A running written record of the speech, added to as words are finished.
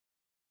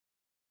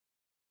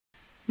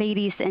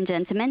Ladies and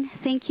gentlemen,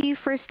 thank you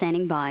for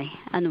standing by,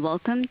 and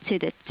welcome to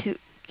the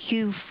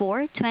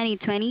Q4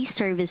 2020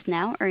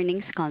 ServiceNow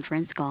earnings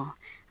conference call.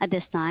 At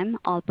this time,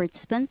 all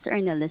participants are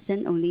in a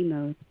listen-only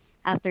mode.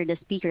 After the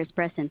speaker's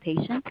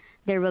presentation,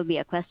 there will be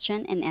a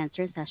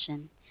question-and-answer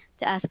session.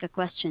 To ask a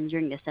question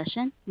during the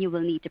session, you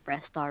will need to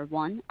press star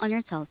 1 on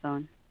your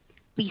telephone.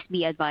 Please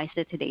be advised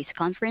that today's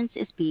conference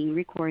is being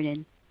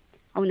recorded.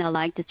 I would now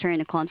like to turn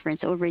the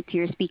conference over to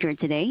your speaker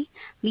today,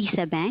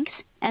 Lisa Banks,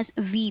 as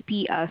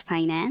VP of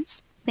Finance.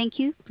 Thank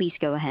you. Please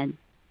go ahead.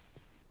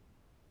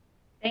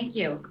 Thank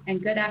you,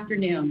 and good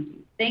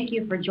afternoon. Thank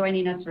you for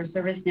joining us for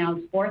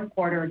ServiceNow's fourth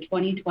quarter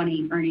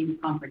 2020 earnings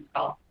conference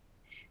call.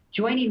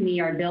 Joining me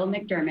are Bill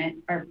McDermott,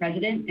 our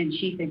President and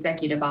Chief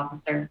Executive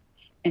Officer,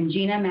 and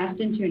Gina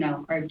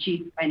Mastantuono, our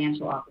Chief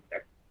Financial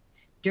Officer.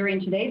 During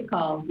today's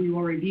call, we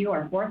will review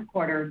our fourth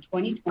quarter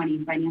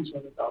 2020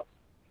 financial results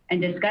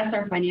and discuss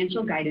our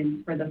financial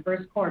guidance for the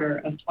first quarter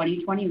of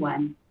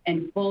 2021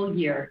 and full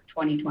year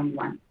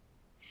 2021.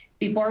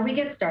 Before we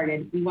get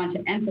started, we want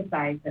to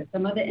emphasize that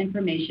some of the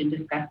information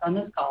discussed on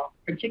this call,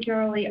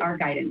 particularly our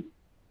guidance,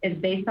 is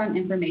based on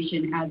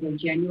information as of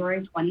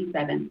January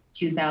 27,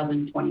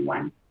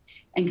 2021,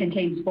 and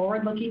contains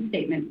forward-looking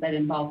statements that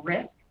involve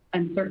risks,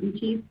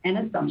 uncertainties, and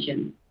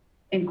assumptions,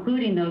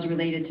 including those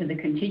related to the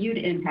continued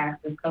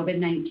impacts of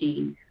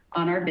COVID-19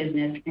 on our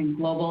business and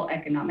global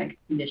economic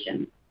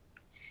conditions.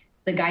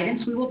 The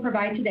guidance we will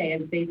provide today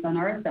is based on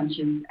our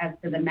assumptions as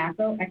to the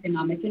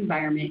macroeconomic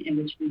environment in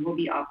which we will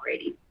be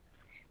operating.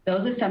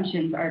 Those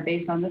assumptions are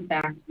based on the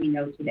facts we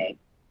know today.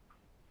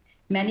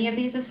 Many of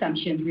these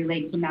assumptions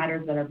relate to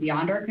matters that are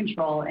beyond our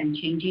control and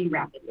changing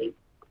rapidly,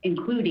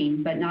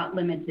 including, but not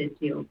limited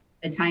to,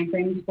 the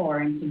timeframes for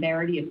and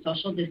severity of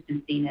social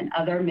distancing and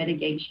other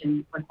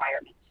mitigation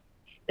requirements,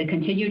 the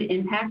continued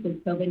impact of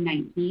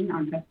COVID-19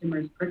 on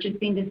customers'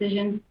 purchasing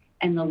decisions,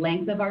 and the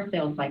length of our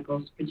sales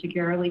cycles,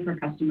 particularly for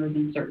customers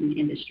in certain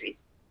industries.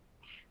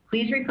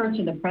 Please refer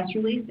to the press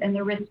release and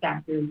the risk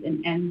factors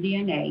in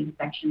MD&A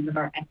sections of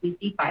our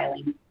SEC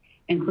filings,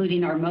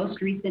 including our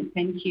most recent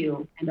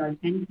 10-Q and our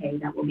 10-K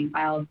that will be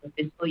filed for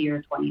fiscal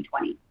year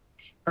 2020,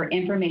 for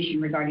information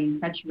regarding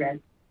such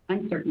risks,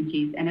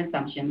 uncertainties, and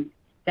assumptions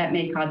that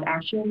may cause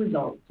actual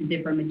results to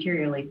differ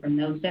materially from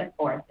those set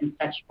forth in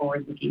such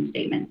forward-looking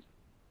statements.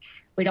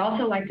 We'd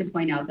also like to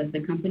point out that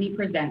the company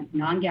presents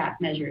non-GAAP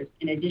measures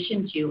in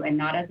addition to and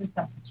not as a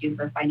substitute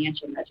for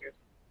financial measures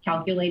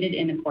calculated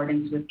in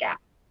accordance with GAAP.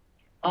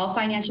 All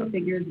financial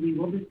figures we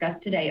will discuss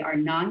today are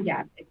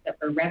non-GAAP except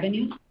for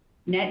revenues,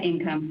 net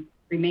income,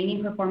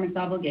 remaining performance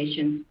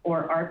obligations,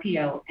 or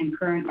RPO, and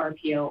current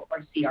RPO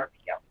or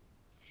CRPO.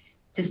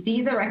 To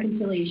see the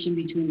reconciliation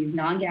between these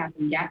non-GAAP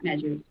and GAAP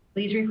measures,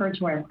 please refer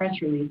to our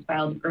press release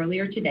filed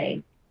earlier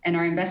today and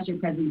our investor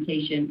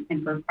presentation,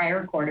 and for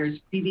prior quarters,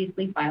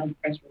 previously filed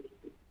press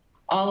releases,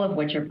 all of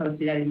which are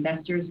posted at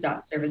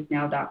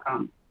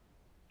investors.servicenow.com.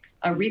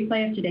 A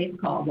replay of today's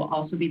call will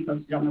also be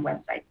posted on the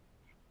website.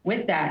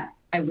 With that,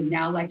 I would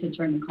now like to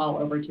turn the call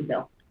over to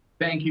Bill.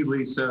 Thank you,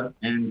 Lisa,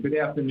 and good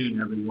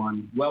afternoon,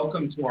 everyone.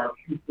 Welcome to our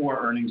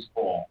Q4 earnings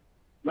call.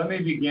 Let me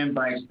begin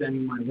by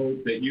extending my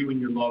hope that you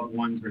and your loved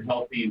ones are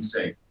healthy and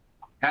safe.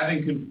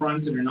 Having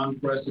confronted an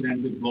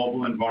unprecedented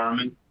global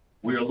environment,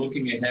 we are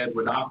looking ahead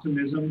with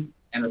optimism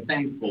and are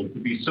thankful to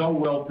be so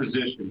well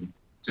positioned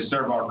to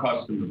serve our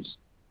customers.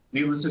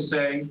 Needless to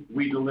say,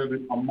 we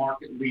delivered a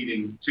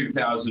market-leading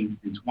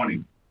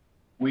 2020.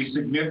 We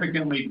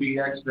significantly beat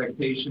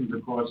expectations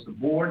across the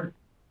board,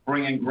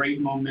 bringing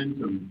great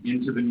momentum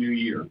into the new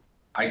year.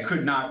 I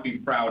could not be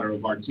prouder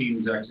of our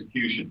team's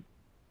execution.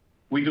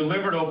 We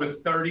delivered over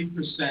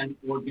 30%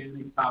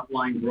 organic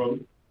top-line growth,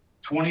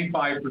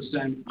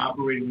 25%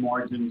 operating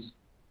margins,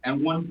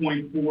 and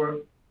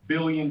 $1.4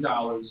 billion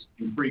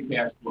in free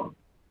cash flow.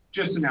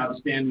 Just an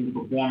outstanding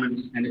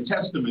performance and a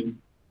testament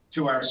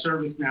to our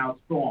ServiceNow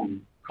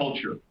strong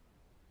culture.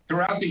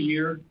 Throughout the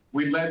year,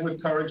 we led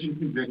with courage and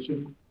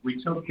conviction.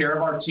 We took care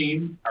of our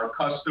team, our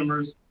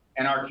customers,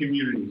 and our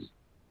communities.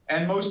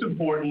 And most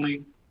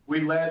importantly,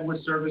 we led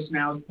with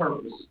ServiceNow's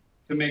purpose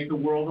to make the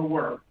world of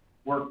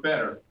work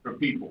better for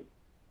people.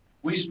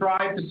 We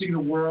strive to see the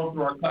world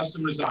through our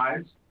customers'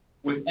 eyes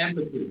with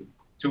empathy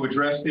to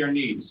address their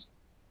needs.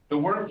 The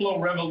workflow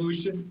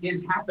revolution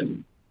is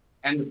happening,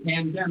 and the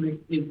pandemic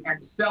is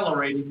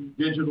accelerating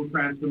digital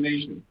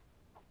transformation.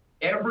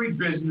 Every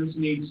business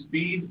needs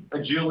speed,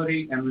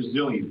 agility, and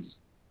resilience,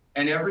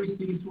 and every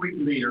C-suite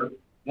leader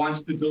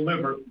wants to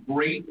deliver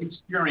great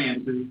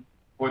experiences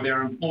for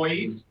their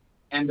employees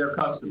and their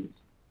customers.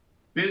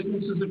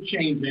 Businesses are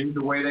changing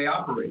the way they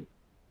operate.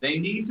 They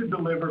need to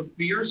deliver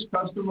fierce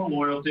customer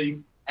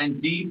loyalty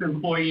and deep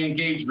employee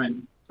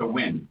engagement to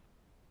win.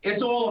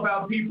 It's all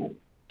about people.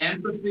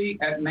 Empathy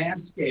at mass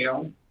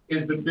scale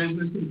is the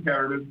business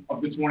imperative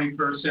of the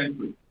 21st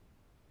century.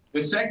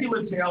 The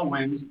secular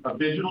tailwinds of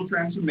digital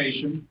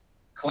transformation,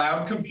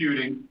 cloud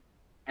computing,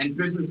 and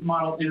business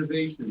model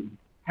innovation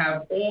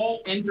have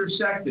all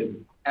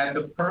intersected at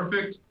the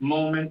perfect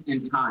moment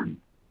in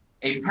time.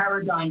 A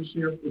paradigm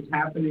shift is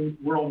happening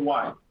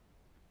worldwide.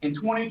 In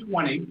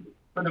 2020,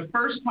 For the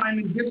first time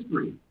in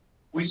history,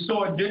 we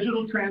saw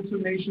digital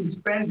transformation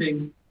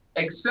spending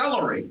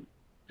accelerate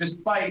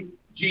despite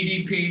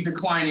GDP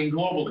declining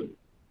globally.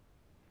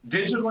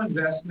 Digital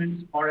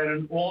investments are at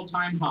an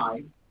all-time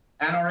high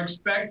and are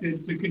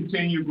expected to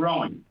continue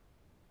growing.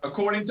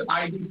 According to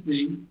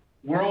IDC,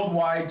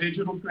 worldwide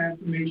digital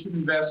transformation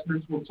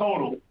investments will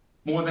total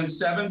more than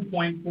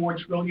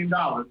 $7.4 trillion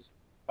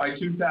by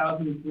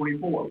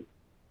 2024.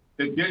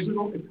 The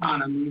digital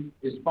economy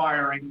is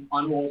firing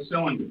on all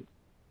cylinders.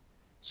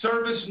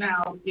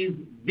 ServiceNow is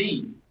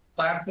the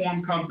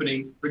platform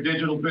company for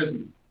digital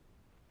business.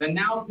 The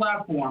Now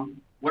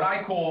Platform, what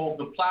I call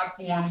the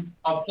platform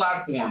of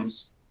platforms,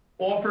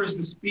 offers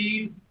the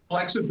speed,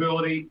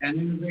 flexibility, and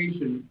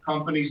innovation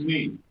companies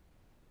need.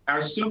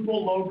 Our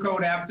simple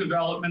low-code app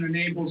development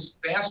enables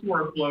fast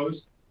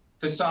workflows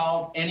to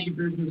solve any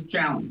business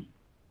challenge,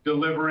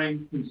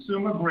 delivering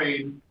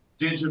consumer-grade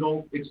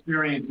digital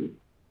experiences.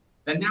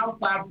 The Now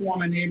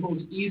Platform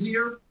enables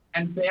easier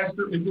and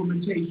faster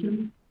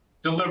implementation,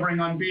 delivering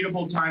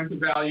unbeatable time to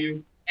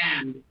value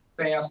and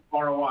fast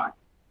ROI.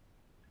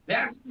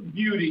 That's the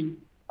beauty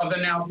of the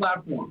Now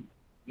Platform.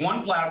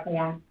 One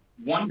platform,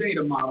 one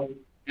data model,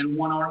 and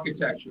one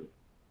architecture.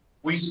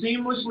 We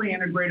seamlessly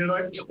integrated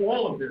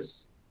all of this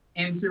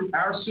into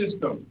our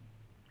system.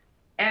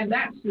 And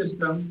that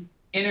system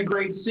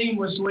integrates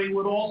seamlessly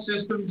with all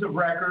systems of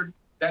record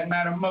that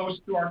matter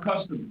most to our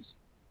customers.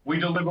 We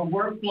deliver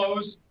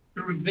workflows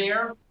through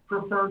their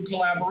preferred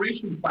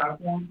collaboration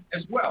platform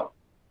as well.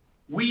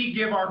 We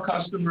give our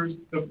customers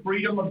the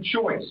freedom of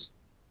choice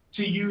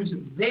to use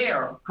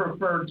their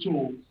preferred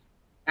tools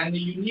and the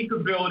unique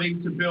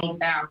ability to build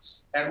apps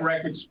at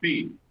record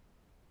speed.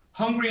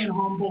 Hungry and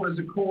humble is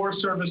a core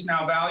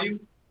ServiceNow value.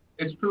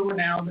 It's truer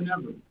now than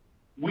ever.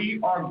 We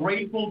are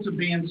grateful to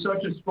be in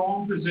such a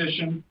strong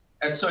position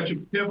at such a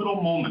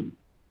pivotal moment.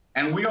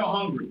 And we are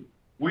hungry.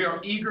 We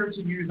are eager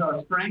to use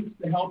our strengths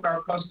to help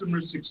our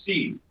customers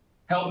succeed,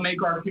 help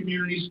make our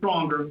community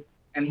stronger,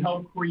 and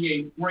help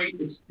create great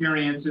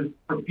experiences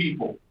for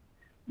people.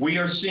 We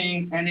are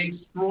seeing an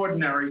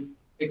extraordinary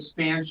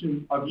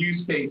expansion of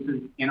use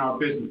cases in our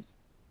business.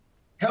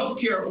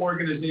 Healthcare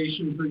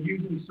organizations are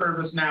using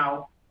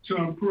ServiceNow to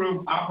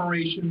improve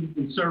operations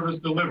and service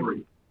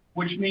delivery,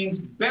 which means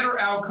better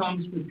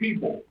outcomes for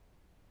people.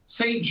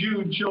 St.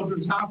 Jude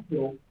Children's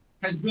Hospital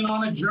has been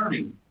on a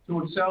journey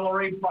to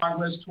accelerate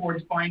progress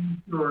towards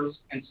finding cures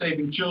and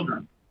saving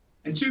children.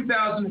 In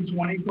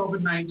 2020,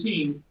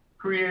 COVID-19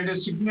 created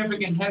a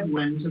significant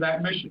headwind to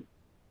that mission.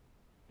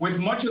 With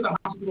much of the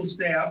hospital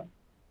staff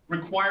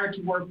required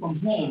to work from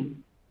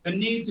home, the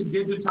need to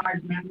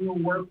digitize manual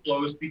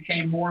workflows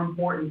became more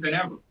important than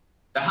ever.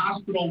 The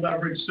hospital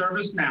leveraged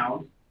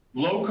ServiceNow's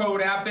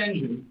low-code app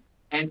engine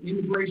and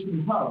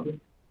integration hub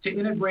to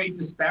integrate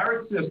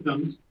disparate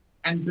systems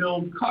and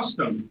build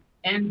custom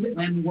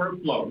end-to-end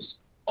workflows,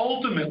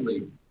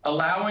 ultimately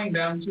allowing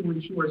them to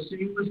ensure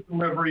seamless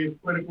delivery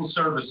of critical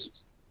services.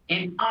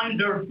 In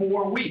under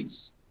 4 weeks,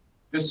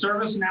 the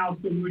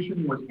ServiceNow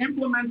solution was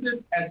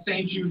implemented at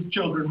St. Jude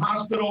Children's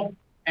Hospital,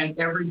 and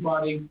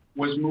everybody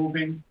was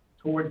moving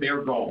toward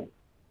their goal.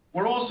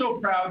 We're also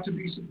proud to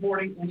be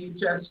supporting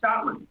NHS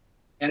Scotland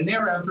and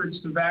their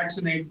efforts to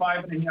vaccinate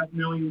 5.5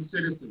 million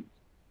citizens.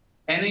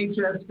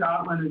 NHS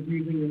Scotland is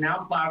using the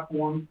Now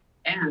Platform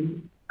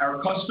and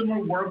our customer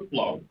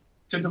workflow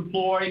to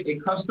deploy a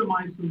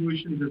customized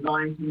solution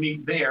designed to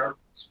meet their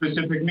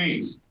specific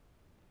needs.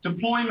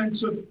 Deployment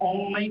took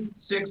only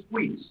 6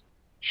 weeks,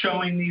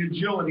 showing the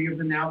agility of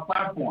the Now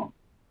Platform.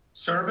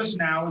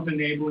 ServiceNow is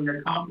enabling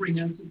a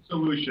comprehensive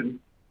solution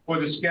for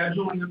the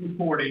scheduling and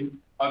reporting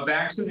of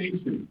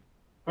vaccination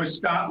for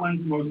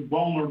Scotland's most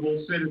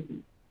vulnerable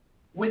citizens.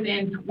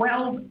 Within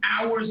 12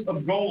 hours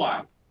of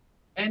go-live,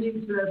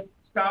 NHS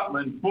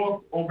Scotland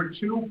booked over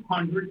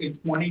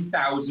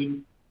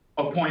 220,000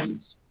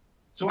 appointments.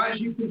 So as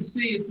you can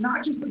see, it's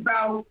not just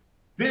about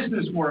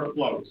business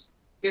workflows.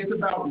 It's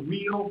about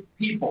real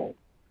people.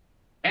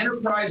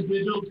 Enterprise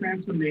digital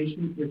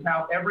transformation is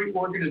how every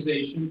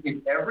organization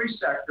in every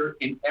sector,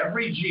 in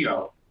every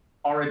geo,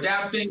 are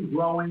adapting,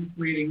 growing,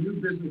 creating new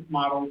business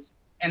models,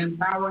 and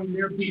empowering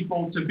their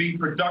people to be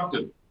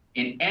productive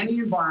in any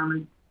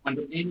environment,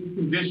 under any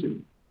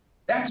conditions.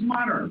 That's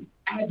modern,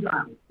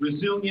 agile,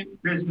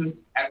 resilient business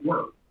at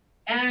work.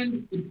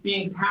 And it's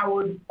being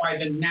powered by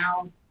the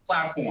Now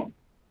Platform.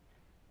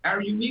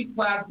 Our unique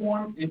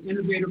platform and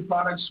innovative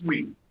product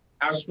suite,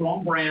 our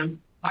strong brand,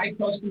 high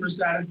customer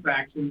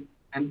satisfaction,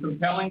 and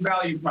compelling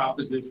value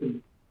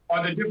proposition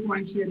are the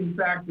differentiating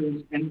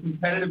factors and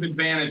competitive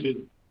advantages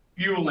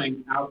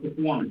fueling our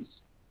performance.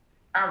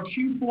 Our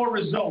Q4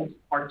 results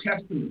are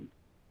testament.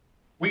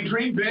 We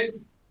dreamed big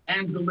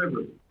and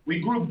delivered. We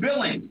grew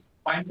billings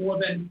by more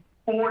than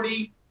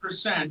 40%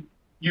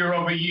 year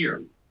over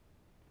year,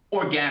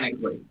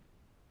 organically.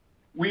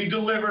 We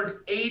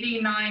delivered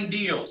 89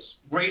 deals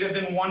greater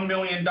than $1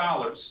 million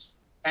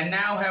and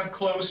now have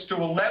close to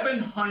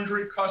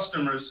 1,100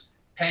 customers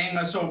paying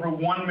us over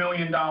 $1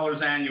 million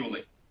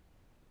annually.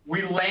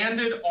 We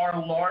landed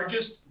our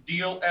largest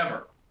deal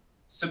ever,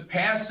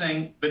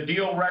 surpassing the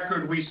deal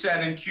record we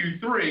set in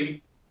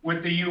Q3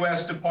 with the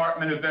U.S.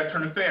 Department of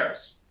Veteran Affairs.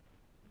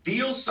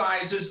 Deal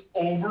sizes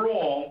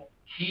overall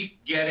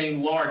keep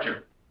getting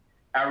larger.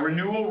 Our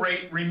renewal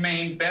rate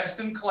remained best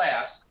in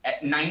class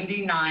at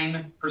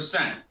 99%.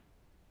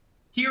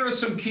 Here are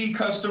some key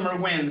customer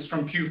wins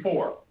from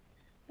Q4.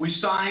 We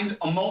signed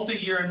a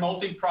multi-year and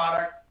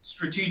multi-product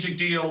strategic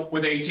deal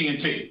with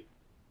AT&T.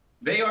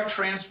 They are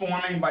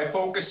transforming by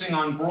focusing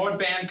on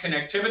broadband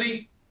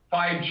connectivity,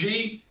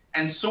 5G,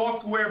 and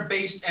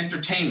software-based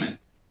entertainment,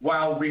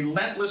 while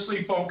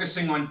relentlessly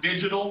focusing on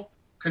digital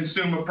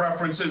consumer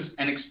preferences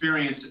and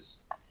experiences.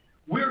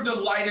 We're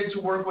delighted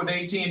to work with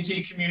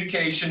AT&T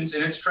Communications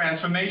in its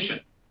transformation.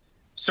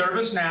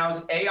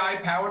 ServiceNow's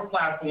AI-powered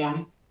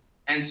platform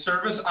and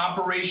service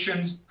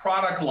operations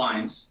product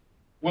lines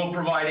will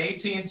provide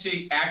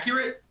AT&T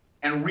accurate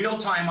and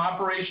real-time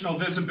operational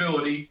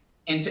visibility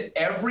into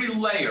every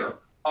layer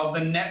of the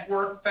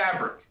network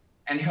fabric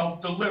and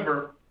help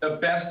deliver the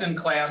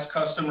best-in-class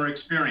customer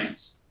experience.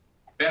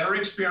 Better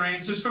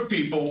experiences for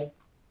people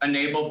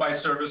enabled by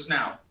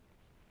ServiceNow.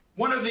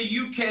 One of the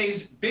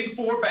UK's Big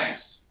Four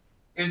banks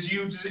is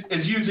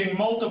using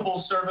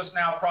multiple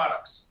ServiceNow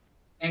products,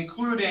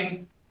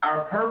 including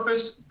our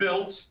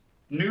purpose-built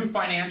new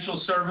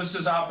financial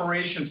services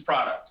operations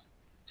product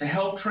to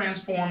help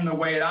transform the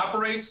way it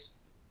operates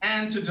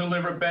and to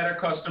deliver better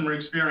customer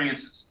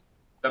experiences.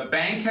 The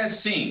bank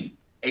has seen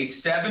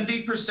a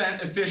 70%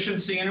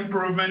 efficiency and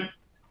improvement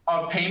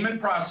of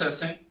payment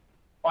processing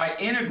by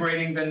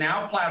integrating the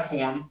Now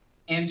platform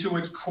into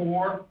its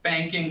core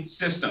banking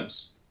systems.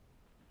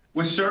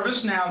 With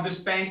ServiceNow,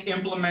 this bank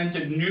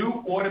implemented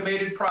new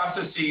automated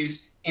processes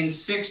in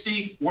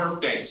 60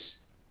 workdays.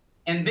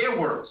 In their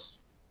words,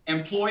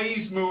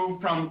 employees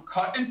moved from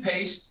cut and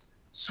paste,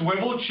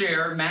 swivel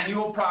chair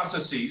manual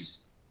processes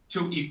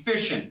to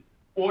efficient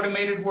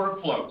automated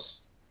workflows.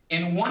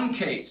 In one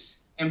case,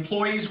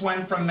 employees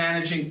went from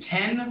managing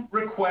 10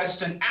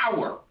 requests an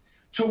hour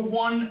to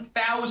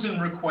 1,000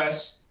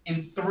 requests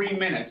in 3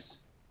 minutes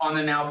on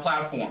the Now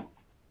platform.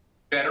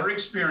 Better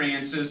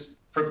experiences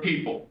for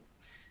people.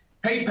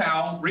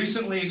 PayPal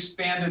recently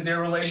expanded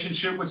their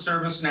relationship with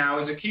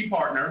ServiceNow as a key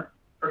partner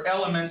for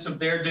elements of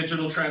their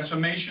digital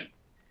transformation.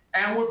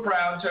 And we're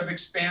proud to have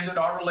expanded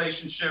our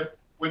relationship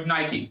with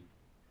Nike,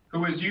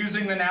 who is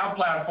using the Now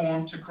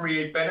platform to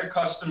create better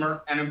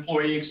customer and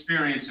employee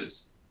experiences.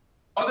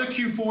 Other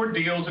Q4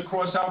 deals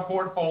across our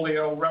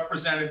portfolio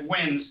represented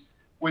wins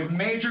with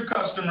major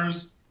customers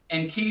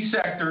in key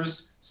sectors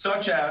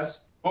such as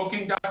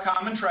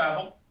Booking.com in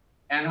travel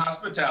and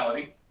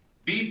hospitality,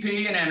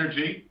 BP in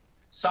energy,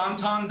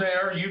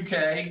 Santander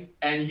UK,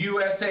 and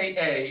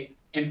USAA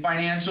in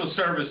financial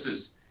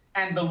services,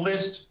 and the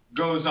list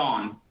goes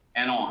on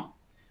and on.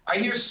 I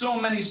hear so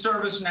many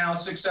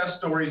ServiceNow success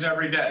stories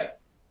every day.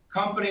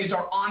 Companies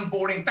are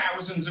onboarding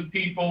thousands of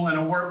people in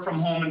a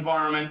work-from-home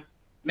environment,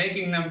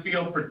 making them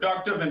feel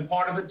productive and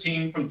part of the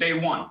team from day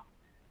one.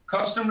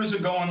 Customers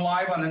are going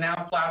live on the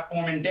Now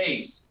platform in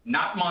days,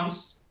 not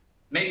months,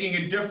 making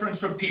a difference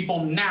for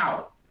people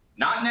now,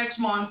 not next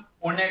month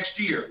or next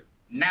year,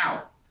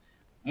 now.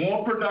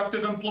 More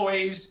productive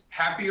employees,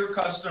 happier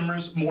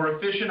customers, more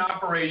efficient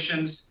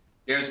operations.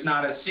 There's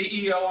not a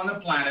CEO on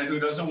the planet who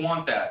doesn't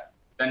want that.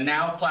 The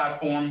Now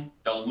platform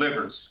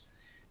delivers.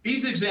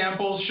 These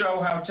examples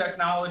show how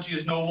technology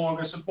is no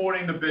longer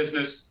supporting the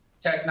business.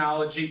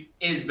 Technology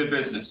is the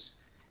business.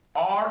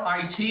 Our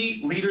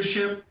IT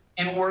leadership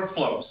in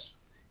workflows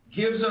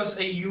gives us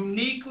a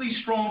uniquely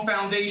strong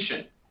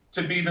foundation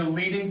to be the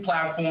leading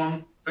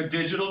platform for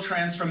digital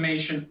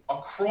transformation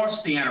across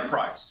the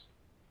enterprise.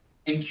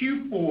 In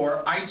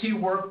Q4, IT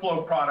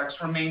workflow products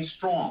remained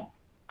strong.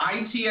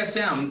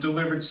 ITSM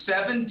delivered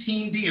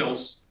 17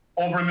 deals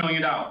over $1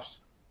 million.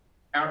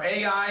 Our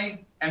AI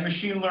and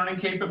machine learning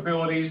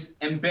capabilities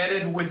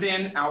embedded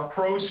within our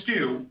Pro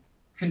SKU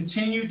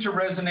continue to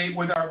resonate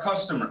with our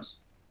customers.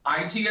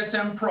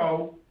 ITSM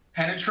Pro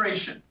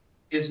penetration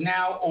is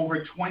now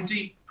over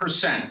 20%.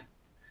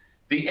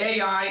 The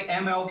AI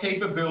ML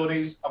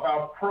capabilities of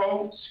our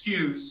Pro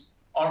SKUs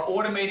are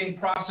automating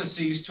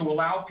processes to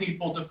allow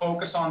people to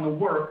focus on the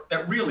work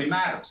that really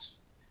matters.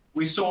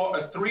 We saw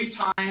a 3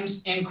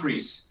 times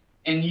increase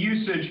in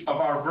usage of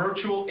our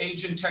virtual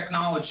agent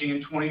technology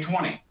in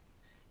 2020.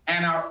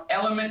 And our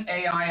Element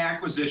AI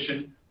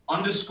acquisition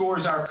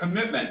underscores our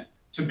commitment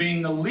to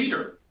being the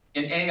leader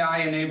in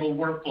AI-enabled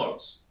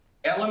workflows.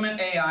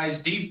 Element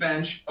AI's deep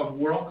bench of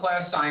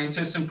world-class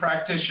scientists and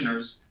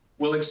practitioners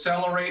will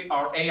accelerate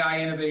our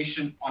AI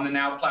innovation on the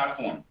Now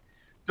platform,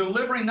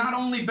 delivering not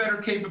only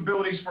better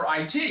capabilities for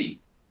IT,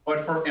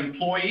 but for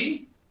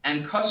employee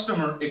and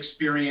customer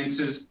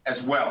experiences as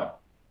well.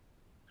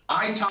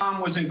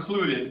 ITOM was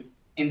included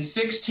in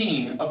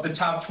 16 of the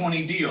top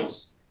 20 deals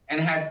and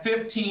had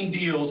 15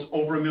 deals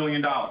over $1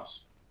 million.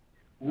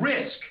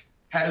 Risk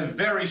had a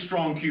very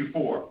strong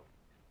Q4,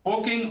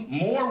 booking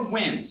more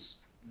wins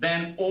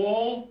than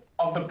all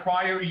of the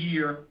prior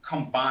year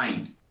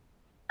combined.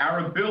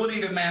 Our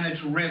ability to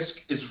manage risk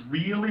is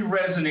really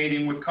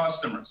resonating with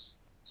customers.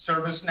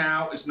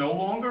 ServiceNow is no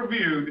longer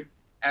viewed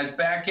as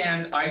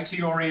back-end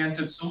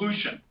IT-oriented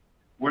solution.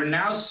 We're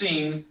now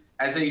seen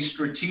as a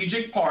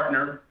strategic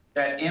partner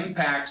that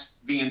impacts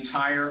the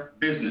entire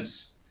business.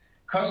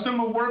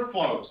 Customer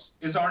workflows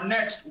is our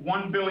next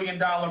 $1 billion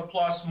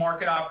plus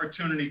market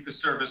opportunity for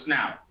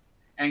ServiceNow,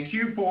 and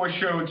Q4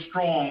 showed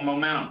strong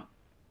momentum.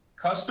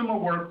 Customer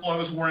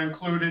workflows were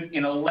included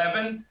in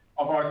 11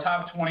 of our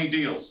top 20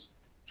 deals,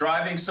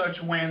 driving such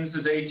wins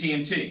as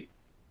AT&T.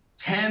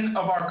 10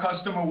 of our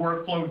customer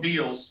workflow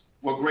deals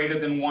were greater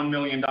than $1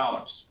 million.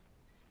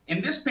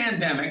 In this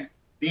pandemic,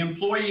 the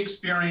employee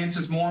experience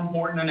is more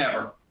important than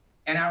ever,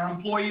 and our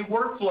employee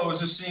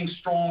workflows are seeing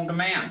strong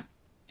demand.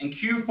 In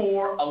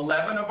Q4,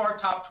 11 of our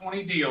top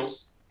 20 deals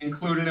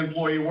included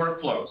employee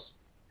workflows.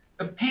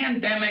 The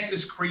pandemic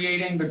is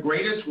creating the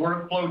greatest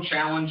workflow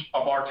challenge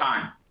of our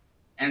time,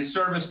 and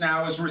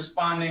ServiceNow is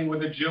responding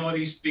with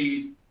agility,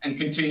 speed, and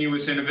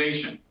continuous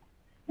innovation.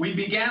 We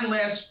began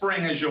last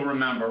spring, as you'll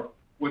remember,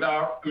 with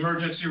our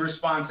emergency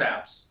response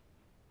apps,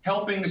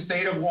 helping the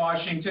state of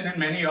Washington and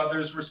many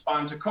others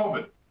respond to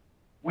COVID.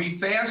 We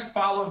fast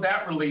followed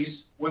that release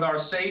with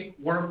our Safe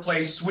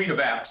Workplace suite of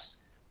apps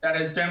that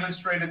has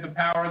demonstrated the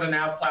power of the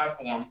Now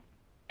platform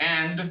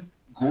and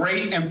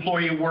great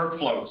employee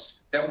workflows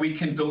that we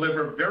can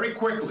deliver very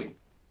quickly.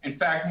 In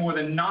fact, more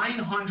than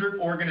 900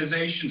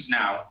 organizations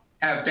now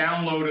have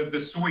downloaded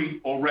the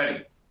suite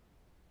already.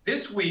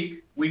 This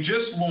week, we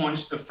just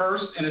launched the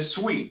first in a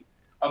suite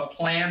of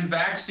planned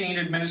vaccine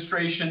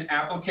administration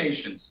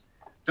applications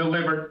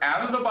delivered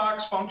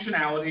out-of-the-box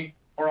functionality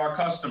for our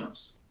customers.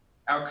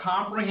 Our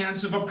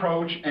comprehensive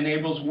approach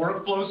enables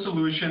workflow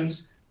solutions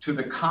to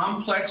the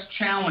complex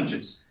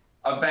challenges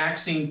of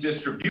vaccine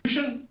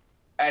distribution,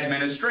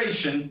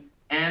 administration,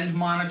 and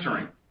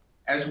monitoring.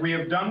 As we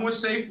have done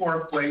with Safe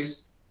Workplace,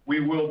 we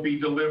will be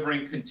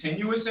delivering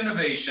continuous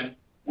innovation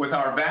with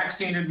our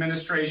vaccine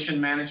administration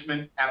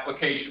management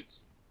applications.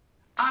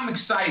 I'm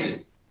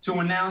excited to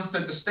announce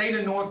that the state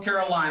of North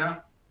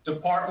Carolina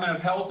Department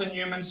of Health and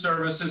Human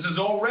Services is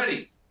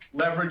already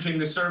leveraging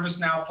the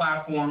ServiceNow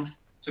platform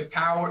to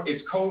power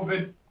its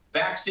COVID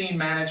vaccine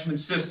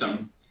management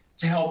system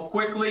to help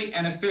quickly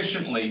and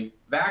efficiently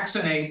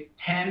vaccinate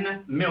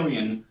 10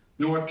 million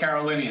North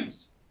Carolinians.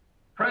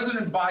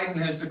 President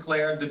Biden has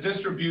declared the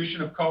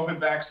distribution of COVID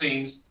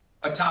vaccines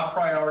a top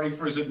priority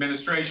for his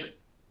administration.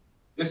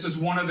 This is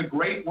one of the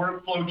great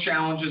workflow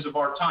challenges of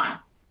our time.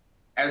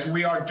 As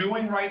we are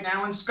doing right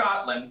now in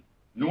Scotland,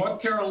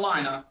 North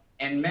Carolina,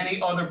 and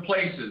many other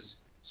places,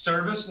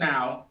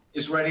 ServiceNow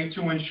is ready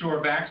to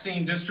ensure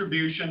vaccine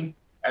distribution,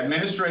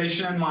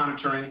 administration, and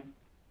monitoring,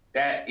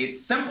 that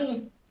it's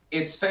simple,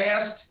 it's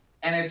fast,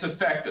 and it's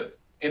effective.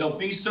 It'll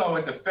be so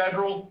at the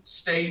federal,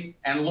 state,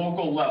 and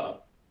local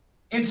level.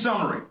 In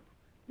summary,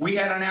 we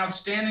had an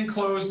outstanding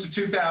close to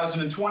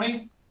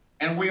 2020,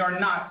 and we are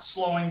not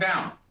slowing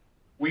down.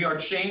 We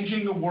are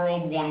changing the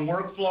world one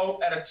workflow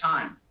at a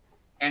time,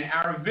 and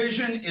our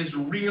vision is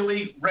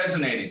really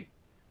resonating.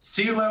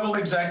 C-level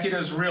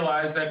executives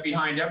realize that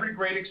behind every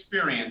great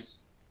experience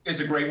is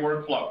a great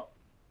workflow.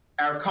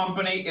 Our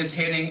company is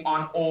hitting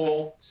on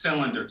all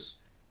cylinders.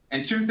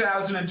 In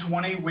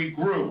 2020, we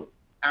grew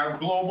our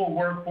global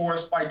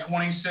workforce by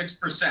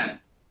 26%,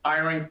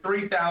 hiring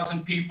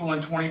 3,000 people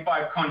in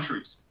 25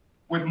 countries,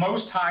 with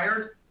most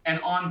hired and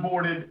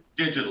onboarded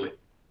digitally.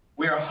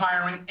 We are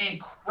hiring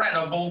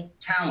incredible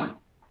talent,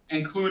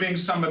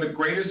 including some of the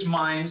greatest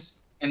minds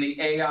in the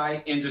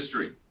AI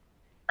industry.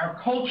 Our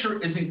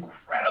culture is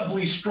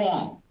incredibly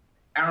strong.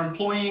 Our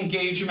employee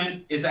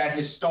engagement is at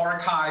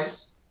historic highs.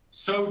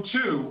 So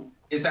too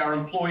is our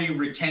employee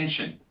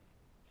retention.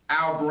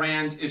 Our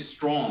brand is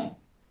strong.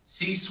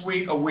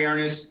 C-suite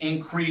awareness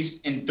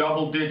increased in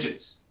double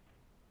digits.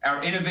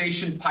 Our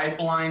innovation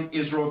pipeline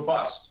is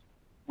robust.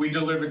 We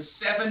delivered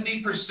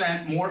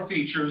 70% more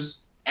features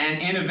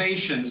and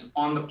innovations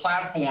on the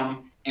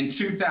platform in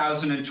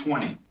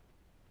 2020.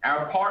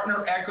 Our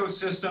partner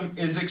ecosystem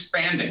is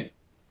expanding.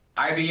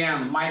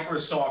 IBM,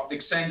 Microsoft,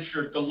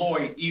 Accenture,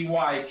 Deloitte,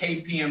 EY,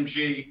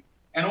 KPMG,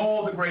 and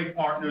all the great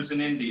partners in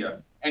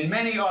India, and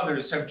many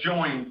others have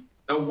joined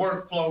the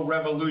workflow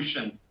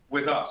revolution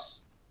with us.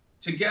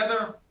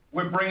 Together,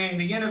 we're bringing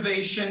the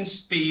innovation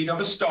speed of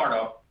a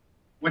startup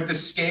with the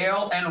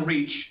scale and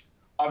reach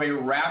of a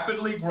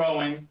rapidly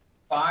growing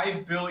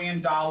 $5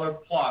 billion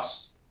plus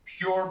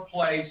pure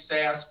play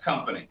SaaS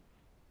company.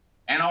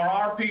 And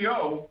our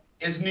RPO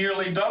is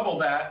nearly double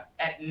that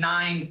at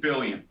 $9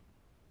 billion.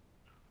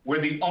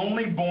 We're the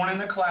only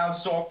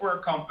born-in-the-cloud software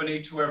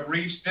company to have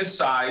reached this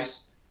size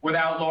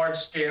without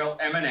large-scale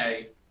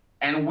M&A,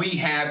 and we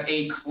have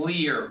a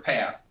clear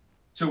path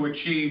to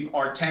achieve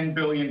our $10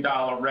 billion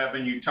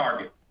revenue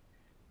target.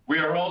 We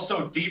are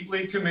also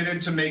deeply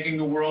committed to making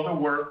the world of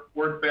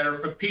work better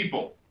for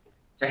people,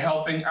 to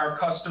helping our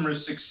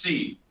customers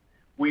succeed.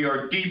 We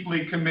are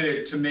deeply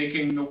committed to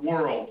making the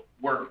world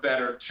work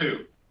better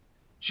too.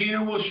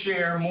 Gina will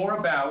share more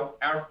about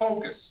our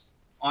focus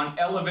on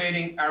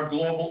elevating our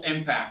global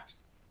impact.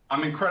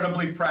 I'm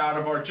incredibly proud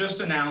of our just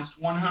announced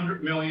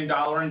 $100 million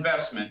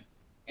investment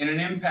in an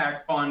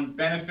impact fund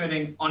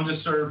benefiting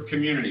underserved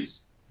communities.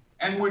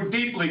 And we're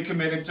deeply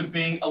committed to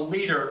being a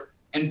leader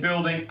in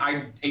building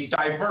a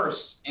diverse,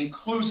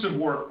 inclusive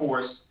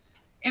workforce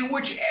in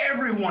which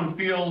everyone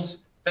feels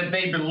that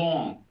they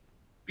belong,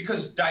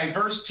 because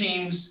diverse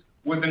teams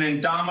with an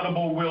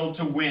indomitable will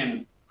to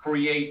win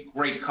create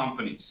great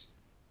companies.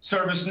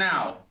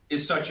 ServiceNow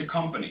is such a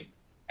company,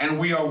 and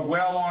we are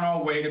well on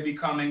our way to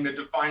becoming the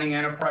defining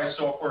enterprise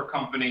software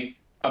company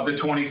of the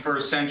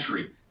 21st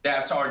century.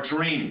 That's our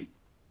dream,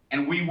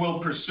 and we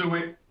will pursue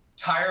it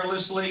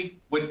tirelessly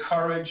with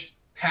courage,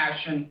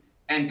 passion,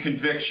 and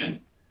conviction.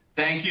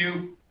 Thank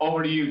you.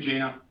 Over to you,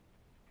 Gina.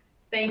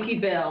 Thank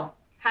you, Bill.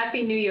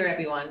 Happy New Year,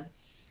 everyone.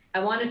 I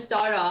want to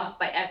start off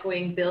by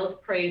echoing Bill's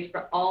praise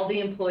for all the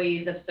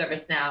employees of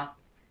ServiceNow.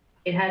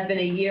 It has been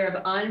a year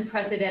of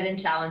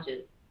unprecedented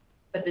challenges,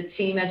 but the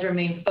team has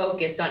remained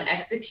focused on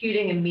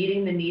executing and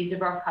meeting the needs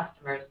of our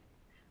customers.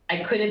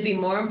 I couldn't be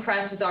more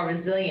impressed with our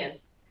resilience,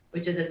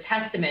 which is a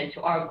testament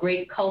to our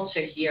great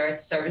culture here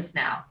at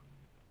ServiceNow.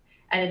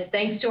 And it's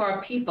thanks to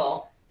our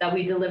people that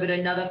we delivered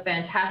another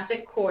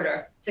fantastic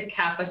quarter to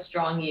cap a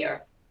strong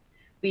year.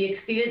 We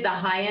exceeded the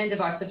high end of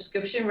our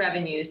subscription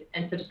revenues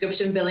and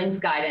subscription billings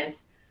guidance,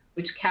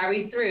 which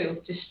carried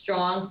through to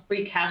strong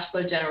free cash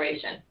flow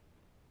generation.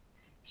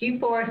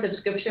 Q4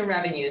 subscription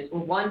revenues were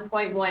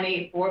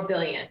 $1.184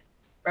 billion,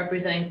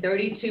 representing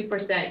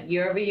 32%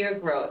 year-over-year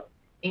growth,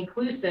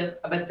 inclusive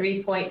of a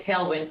 3-point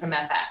tailwind from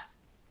FX.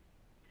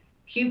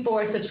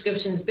 Q4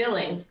 subscriptions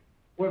billings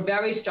were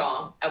very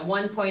strong at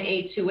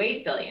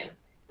 $1.828 billion,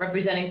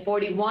 representing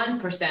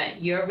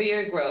 41%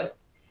 year-over-year growth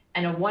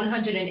and a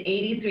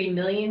 $183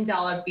 million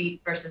beat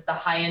versus the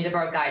high end of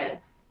our guidance.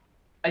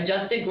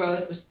 Adjusted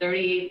growth was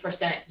 38%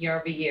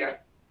 year-over-year.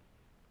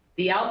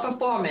 The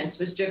outperformance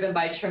was driven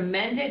by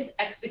tremendous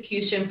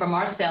execution from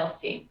our sales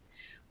team,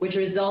 which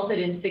resulted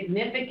in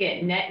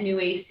significant net new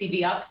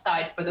ACV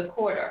upside for the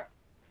quarter,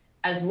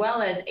 as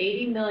well as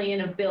 $80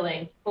 million of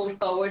billings pulled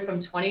forward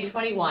from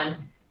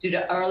 2021 due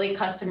to early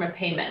customer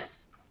payments.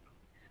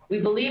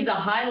 We believe the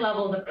high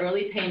levels of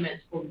early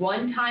payments were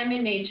one-time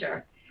in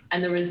nature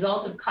and the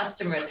result of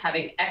customers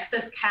having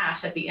excess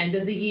cash at the end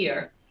of the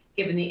year,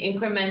 given the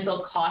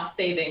incremental cost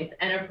savings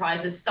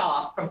enterprises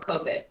saw from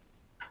COVID.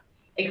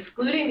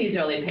 Excluding these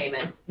early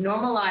payments,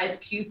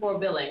 normalized Q4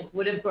 billings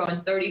would have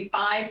grown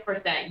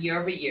 35%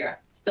 year-over-year,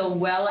 still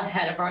well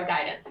ahead of our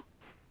guidance.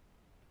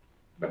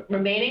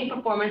 Remaining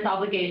performance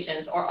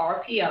obligations, or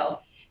RPO,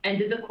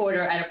 ended the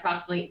quarter at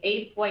approximately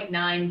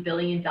 $8.9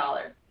 billion,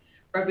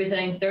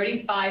 representing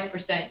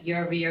 35%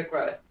 year-over-year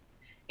growth.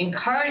 And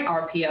current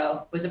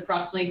RPO was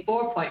approximately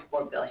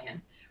 $4.4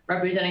 billion,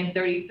 representing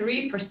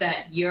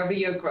 33%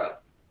 year-over-year growth.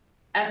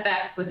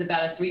 FX was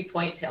about a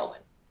 3-point tailwind.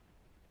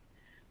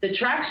 The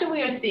traction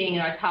we are seeing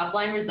in our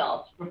top-line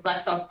results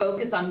reflects our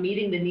focus on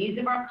meeting the needs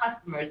of our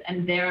customers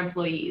and their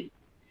employees.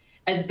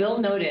 As Bill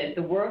noted,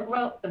 the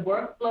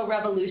workflow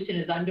revolution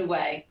is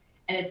underway,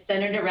 and it's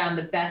centered around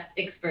the best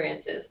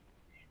experiences.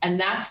 And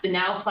that's the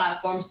Now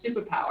Platform's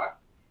superpower,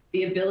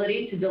 the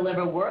ability to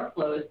deliver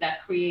workflows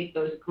that create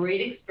those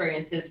great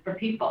experiences for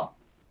people.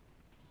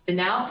 The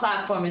Now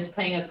Platform is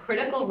playing a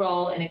critical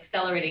role in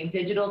accelerating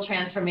digital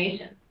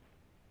transformation.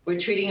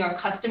 We're treating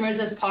our customers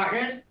as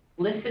partners,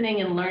 listening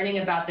and learning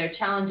about their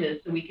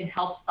challenges so we can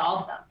help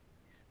solve them.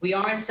 We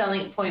aren't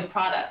selling point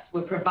products.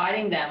 We're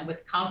providing them with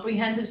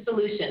comprehensive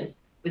solutions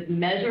with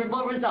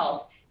measurable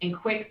results and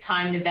quick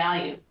time to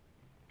value.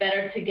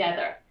 Better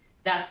together.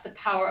 That's the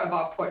power of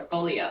our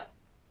portfolio.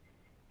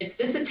 It's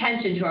this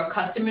attention to our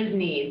customers'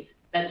 needs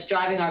that's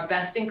driving our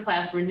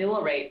best-in-class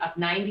renewal rate of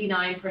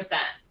 99%,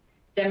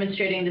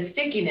 demonstrating the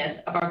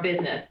stickiness of our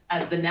business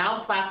as the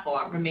Now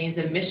Platform remains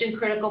a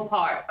mission-critical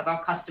part of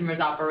our customers'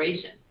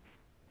 operations.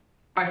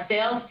 Our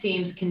sales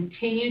teams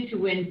continue to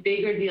win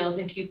bigger deals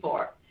in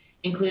Q4,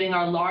 including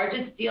our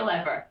largest deal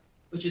ever,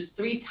 which was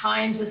 3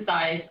 times the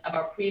size of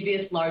our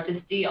previous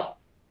largest deal.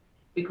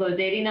 We closed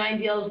 89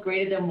 deals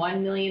greater than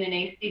 $1 million in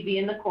ACV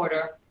in the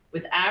quarter,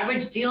 with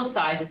average deal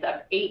sizes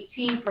up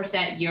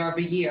 18%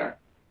 year-over-year.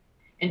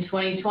 In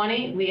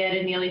 2020, we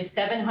added nearly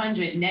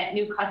 700 net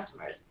new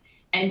customers,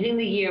 ending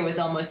the year with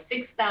almost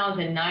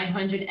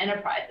 6,900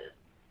 enterprises.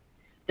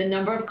 The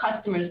number of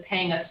customers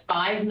paying us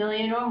 $5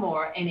 million or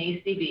more in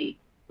ACV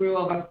grew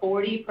over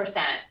 40%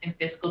 in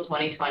fiscal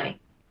 2020.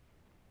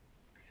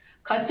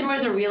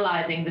 Customers are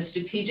realizing the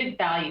strategic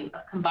value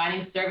of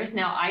combining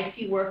ServiceNow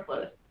IT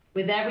workflows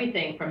with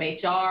everything from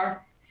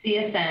HR,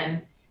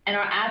 CSM, and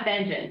our App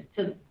Engine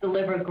to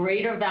deliver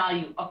greater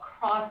value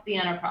across the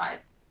enterprise.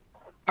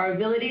 Our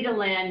ability to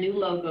land new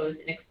logos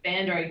and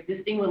expand our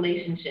existing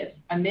relationships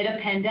amid a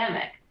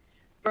pandemic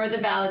further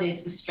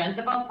validates the strength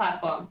of our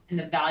platform and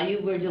the value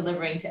we're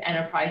delivering to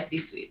enterprise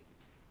C-suites.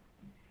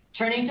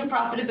 Turning to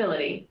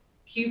profitability,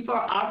 Q4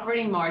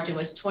 operating margin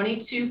was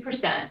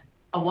 22%,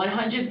 a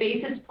 100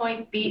 basis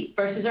point beat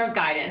versus our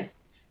guidance,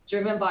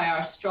 driven by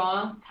our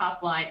strong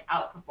top-line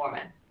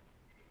outperformance.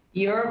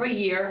 Year over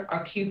year,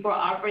 our Q4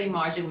 operating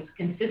margin was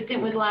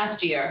consistent with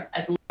last year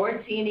as lower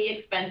T&E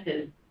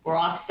expenses were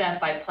offset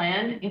by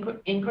planned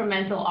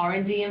incremental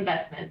R&D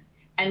investments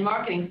and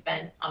marketing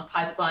spend on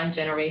pipeline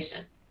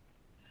generation.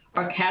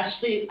 Our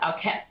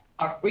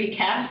free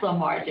cash flow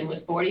margin was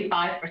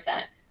 45%,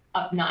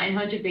 up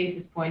 900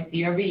 basis points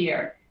year over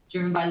year,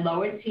 driven by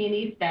lower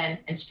T&E spend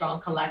and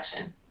strong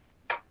collection.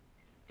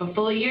 For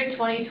full year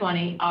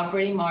 2020,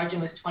 operating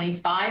margin was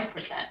 25%,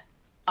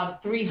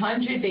 up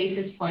 300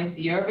 basis points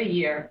year over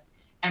year,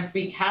 and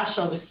free cash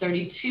flow was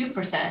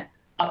 32%,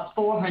 up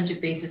 400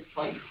 basis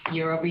points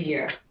year over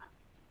year.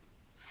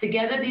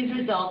 Together, these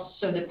results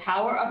show the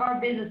power of our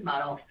business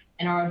model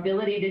and our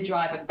ability to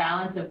drive a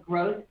balance of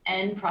growth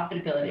and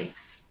profitability.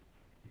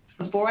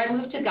 Before I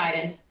move to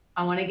guidance,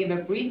 I want to give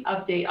a brief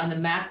update on the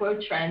macro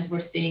trends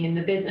we're seeing in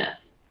the business.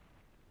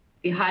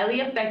 The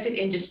highly affected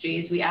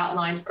industries we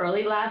outlined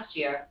early last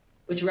year,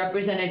 which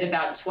represented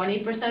about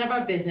 20% of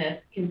our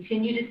business,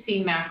 continue to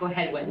see macro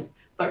headwinds,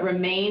 but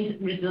remained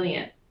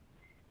resilient.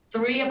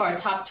 3 of our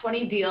top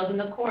 20 deals in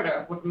the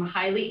quarter were from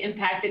highly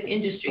impacted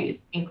industries,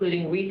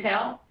 including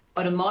retail,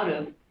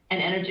 automotive, and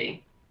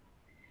energy.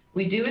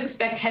 We do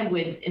expect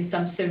headwinds in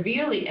some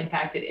severely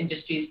impacted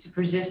industries to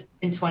persist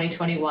in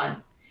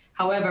 2021.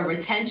 However,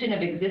 retention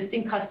of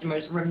existing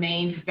customers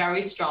remained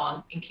very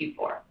strong in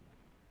Q4.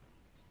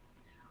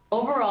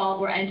 Overall,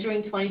 we're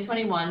entering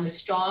 2021 with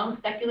strong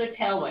secular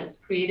tailwinds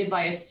created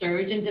by a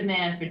surge in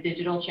demand for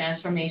digital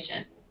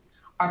transformation.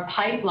 Our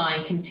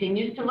pipeline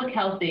continues to look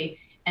healthy,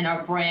 and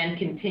our brand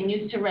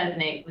continues to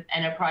resonate with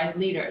enterprise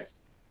leaders.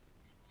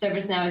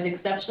 ServiceNow is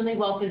exceptionally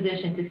well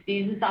positioned to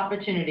seize this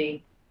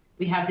opportunity.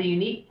 We have the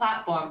unique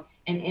platform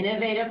and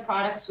innovative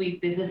product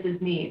suite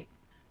businesses need,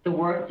 the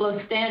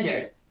workflow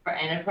standard for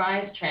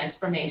enterprise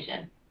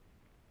transformation.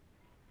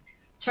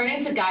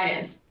 Turning to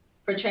guidance,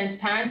 for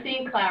transparency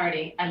and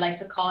clarity, I'd like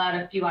to call out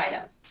a few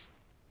items.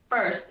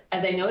 First,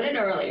 as I noted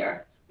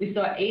earlier, we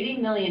saw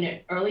 $80 million in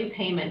early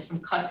payments from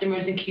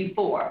customers in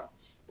Q4,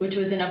 which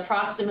was an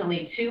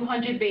approximately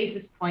 200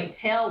 basis point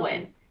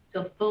tailwind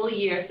to full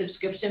year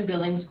subscription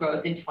billings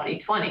growth in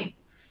 2020.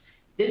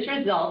 This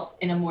results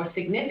in a more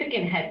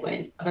significant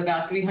headwind of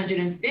about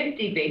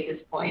 350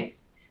 basis points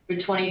for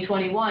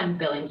 2021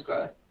 billings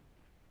growth.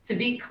 To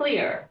be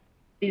clear,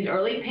 these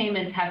early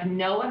payments have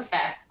no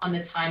effect on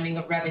the timing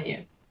of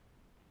revenue.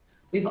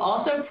 We've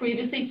also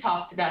previously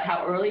talked about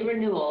how early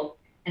renewals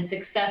and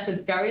success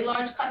with very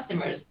large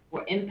customers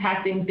were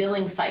impacting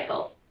billing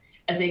cycles,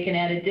 as they can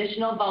add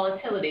additional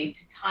volatility to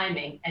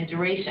timing and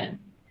duration.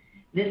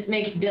 This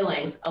makes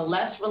billings a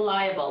less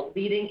reliable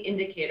leading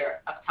indicator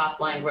of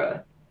top-line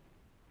growth.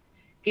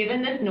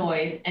 Given this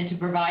noise, and to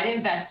provide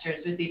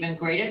investors with even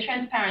greater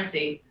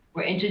transparency,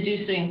 we're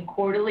introducing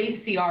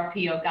quarterly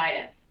CRPO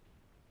guidance.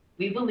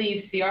 We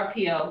believe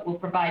CRPO will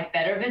provide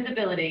better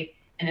visibility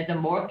and is a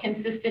more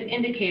consistent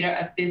indicator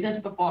of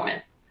business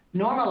performance,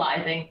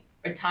 normalizing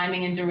for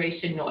timing and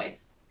duration noise.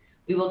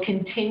 We will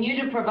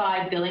continue to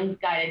provide billings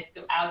guidance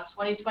throughout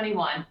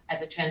 2021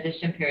 as a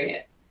transition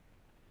period.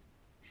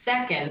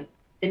 Second,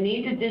 the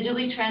need to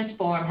digitally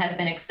transform has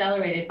been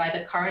accelerated by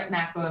the current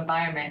macro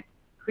environment,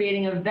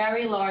 creating a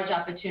very large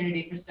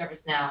opportunity for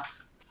ServiceNow.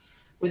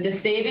 With the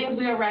savings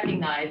we are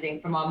recognizing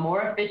from our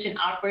more efficient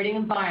operating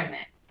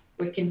environment,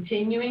 we're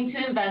continuing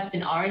to invest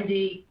in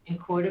R&D and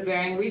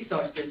quota-bearing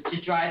resources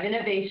to drive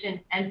innovation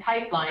and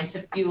pipeline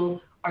to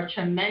fuel our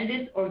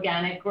tremendous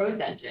organic growth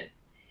engine,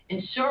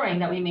 ensuring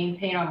that we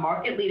maintain our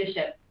market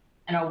leadership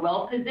and are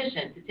well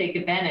positioned to take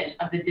advantage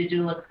of the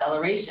digital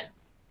acceleration.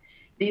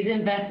 These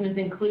investments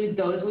include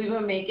those we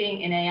were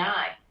making in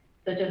AI,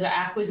 such as our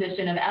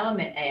acquisition of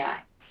Element AI.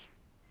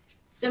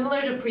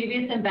 Similar to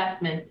previous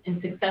investments in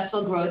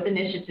successful growth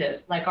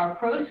initiatives like our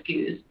Pro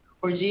SKUs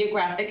or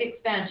geographic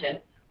expansion,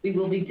 we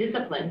will be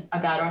disciplined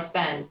about our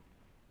spend.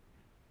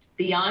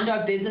 Beyond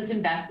our business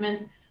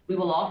investments, we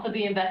will also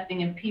be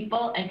investing in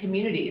people and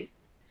communities.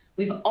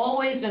 We've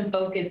always been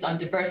focused on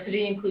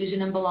diversity,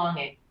 inclusion, and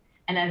belonging.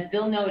 And as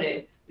Bill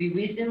noted, we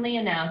recently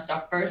announced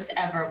our first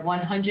ever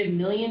 $100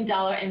 million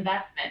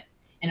investment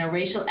in a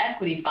racial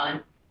equity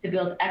fund to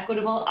build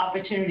equitable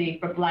opportunity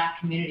for Black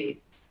communities.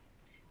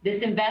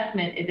 This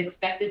investment is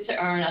expected to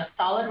earn us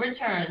solid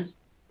returns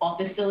while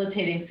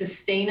facilitating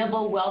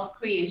sustainable wealth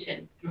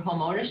creation through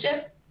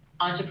homeownership,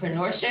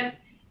 entrepreneurship,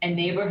 and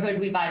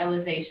neighborhood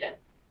revitalization.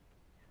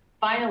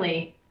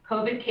 Finally,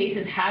 COVID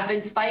cases have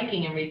been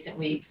spiking in recent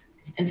weeks,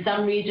 and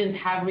some regions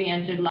have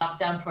re-entered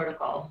lockdown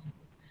protocols.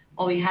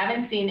 While we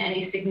haven't seen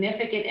any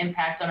significant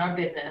impact on our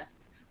business,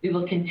 we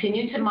will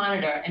continue to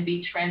monitor and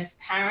be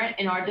transparent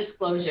in our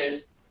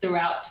disclosures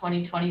throughout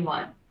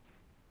 2021.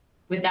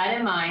 With that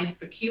in mind,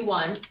 for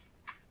Q1,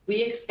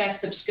 we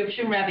expect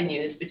subscription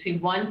revenues between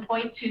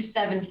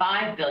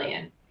 $1.275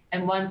 billion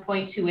and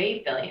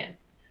 $1.28 billion,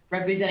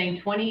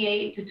 representing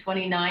 28 to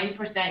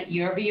 29%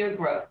 year-over-year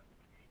growth,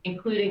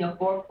 including a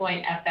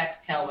 4-point FX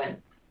tailwind.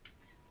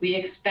 We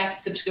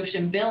expect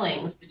subscription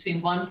billings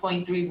between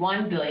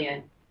 $1.31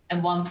 billion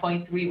and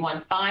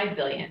 $1.315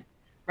 billion,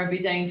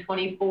 representing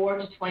 24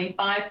 to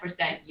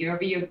 25%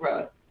 year-over-year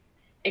growth.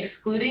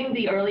 Excluding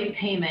the early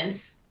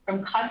payments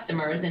from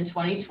customers in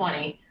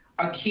 2020,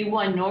 our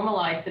Q1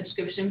 normalized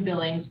subscription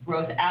billings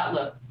growth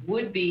outlook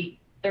would be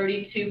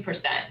 32%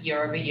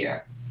 year over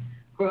year.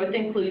 Growth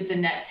includes a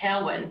net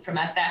tailwind from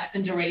FX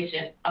and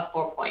duration of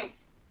 4 points.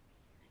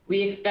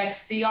 We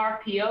expect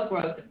CRPO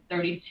growth of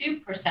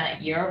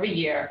 32% year over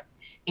year,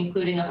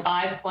 including a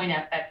 5-point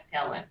FX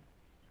tailwind.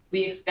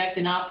 We expect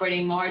an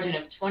operating margin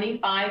of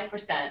 25%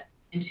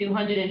 and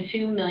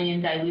 202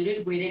 million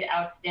diluted weighted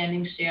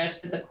outstanding shares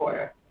for the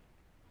quarter.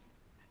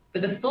 For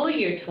the full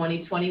year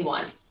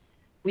 2021,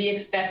 we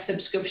expect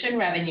subscription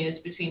revenues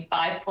between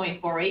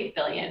 $5.48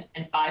 billion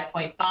and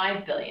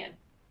 $5.5 billion,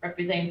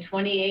 representing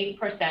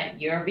 28%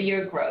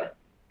 year-over-year growth,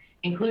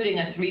 including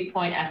a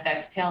 3-point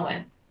FX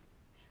tailwind.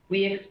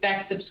 We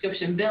expect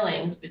subscription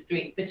billings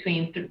between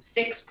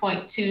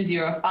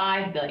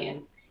 $6.205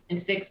 billion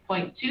and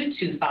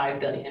 $6.225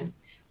 billion,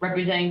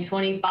 representing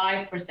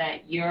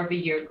 25%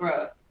 year-over-year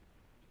growth.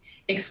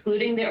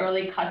 Excluding the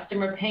early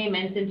customer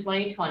payments in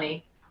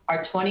 2020,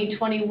 our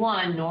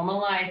 2021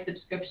 normalized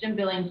subscription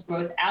billings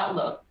growth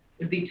outlook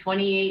would be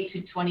 28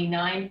 to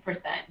 29%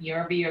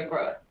 year-over-year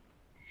growth.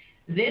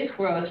 This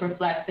growth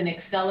reflects an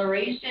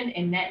acceleration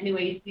in net new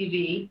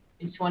ACV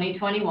in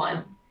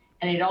 2021,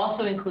 and it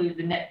also includes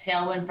a net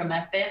tailwind from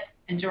FX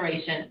and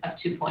duration of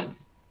 2 points.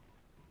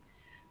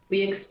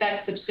 We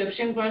expect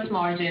subscription gross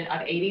margin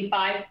of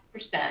 85%,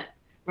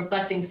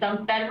 reflecting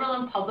some federal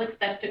and public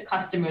sector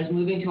customers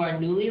moving to our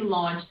newly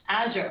launched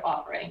Azure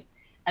offering,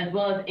 as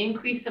well as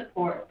increased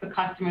support for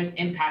customers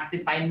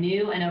impacted by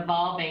new and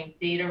evolving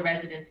data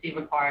residency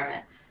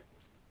requirements.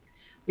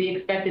 We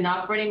expect an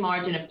operating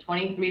margin of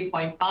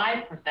 23.5%,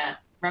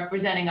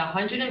 representing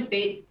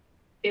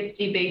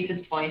 150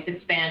 basis points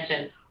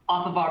expansion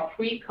off of our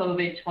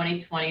pre-COVID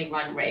 2020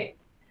 run rate.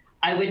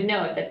 I would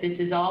note that this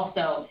is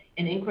also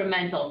an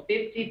incremental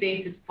 50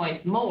 basis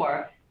points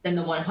more than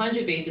the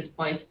 100 basis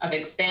points of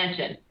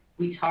expansion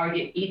we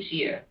target each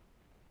year.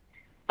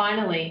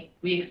 Finally,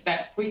 we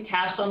expect free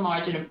cash flow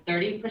margin of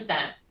 30%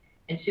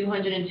 and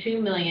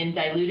 202 million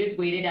diluted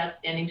weighted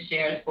outstanding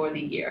shares for the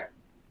year.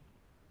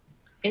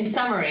 In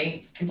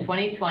summary, in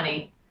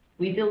 2020,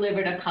 we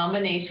delivered a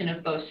combination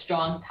of both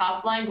strong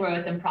top-line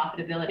growth and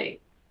profitability,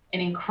 an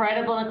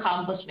incredible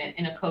accomplishment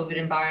in a COVID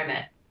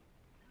environment.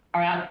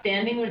 Our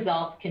outstanding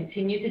results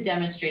continue to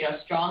demonstrate our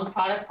strong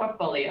product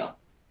portfolio,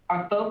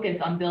 our focus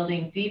on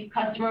building deep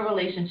customer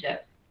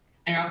relationships,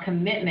 and our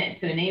commitment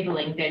to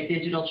enabling their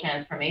digital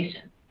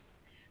transformation.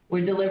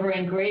 We're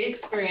delivering great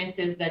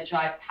experiences that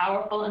drive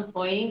powerful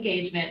employee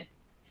engagement,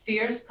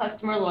 fierce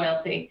customer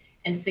loyalty,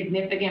 and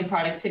significant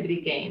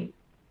productivity gains.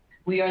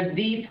 We are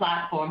the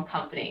platform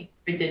company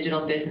for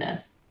digital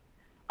business.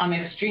 I'm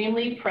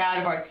extremely proud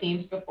of our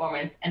team's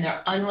performance and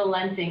their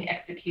unrelenting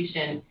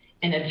execution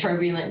in a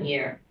turbulent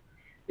year.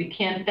 We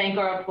can't thank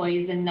our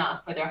employees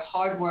enough for their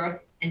hard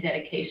work and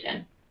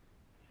dedication.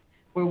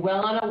 We're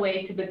well on our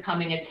way to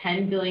becoming a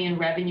 10 billion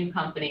revenue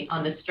company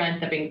on the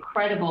strength of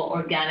incredible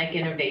organic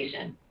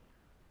innovation.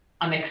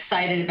 I'm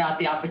excited about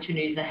the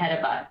opportunities ahead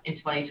of us in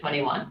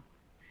 2021.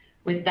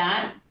 With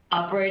that,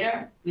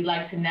 operator, we'd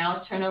like to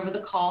now turn over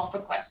the call for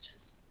questions.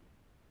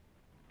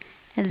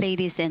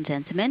 Ladies and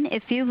gentlemen,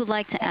 if you would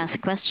like to ask a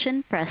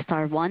question, press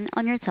star 1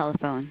 on your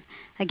telephone.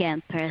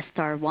 Again, press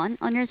star 1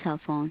 on your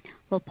telephone.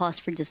 We'll pause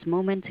for just a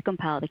moment to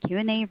compile the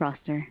Q&A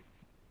roster.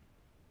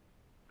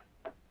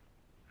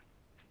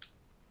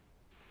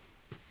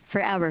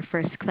 For our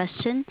first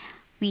question,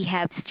 we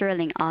have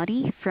Sterling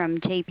Auty from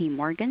JP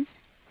Morgan.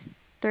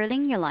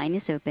 Sterling, your line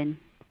is open.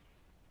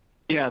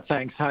 Yeah,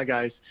 thanks. Hi,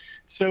 guys.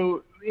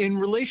 So in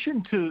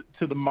relation to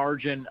the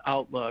margin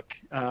outlook,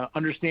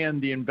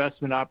 understand the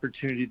investment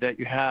opportunity that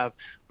you have,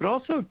 but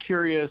also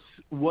curious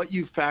what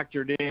you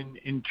factored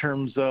in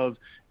terms of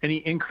any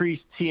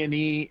increased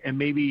T&E and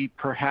maybe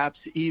perhaps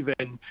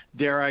even,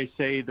 dare I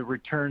say, the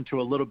return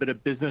to a little bit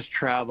of business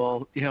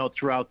travel,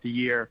 throughout the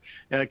year.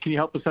 Can you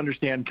help us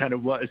understand kind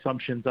of what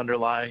assumptions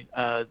underlie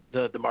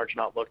the margin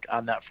outlook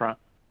on that front?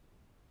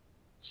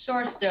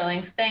 Sure,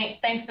 Sterling.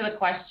 Thanks for the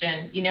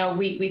question.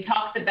 We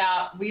talked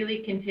about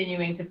really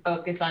continuing to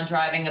focus on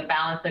driving a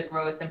balance of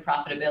growth and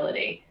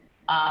profitability.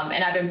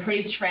 And I've been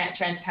pretty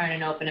transparent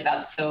and open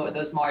about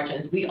those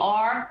margins. We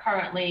are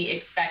currently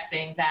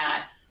expecting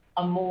that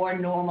a more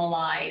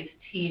normalized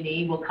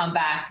T&E will come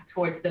back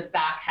towards the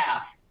back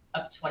half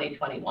of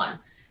 2021.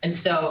 And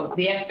so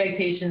the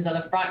expectations on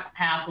the front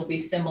half will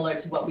be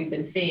similar to what we've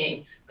been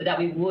seeing, but that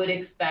we would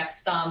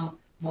expect some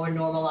more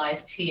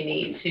normalized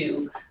T&E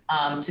to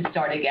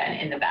start again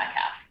in the back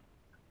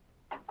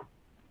half.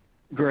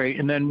 Great.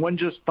 And then one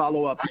just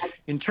follow up.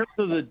 In terms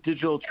of the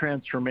digital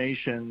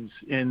transformations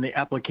in the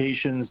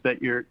applications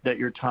that you're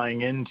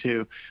tying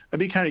into, I'd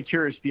be kind of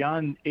curious,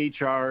 beyond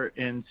HR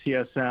and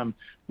CSM,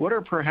 what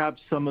are perhaps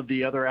some of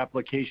the other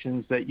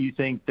applications that you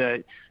think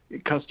that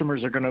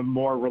customers are going to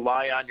more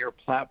rely on your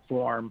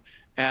platform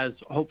as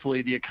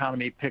hopefully the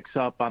economy picks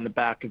up on the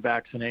back of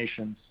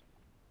vaccinations?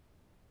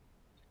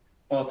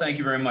 Well, thank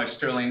you very much,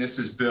 Sterling. This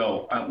is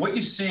Bill. What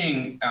you're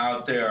seeing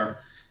out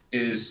there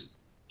is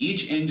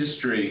each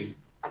industry,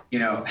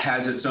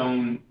 has its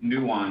own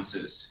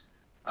nuances.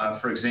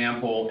 For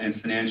example, in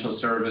financial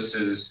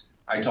services,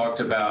 I talked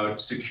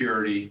about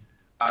security.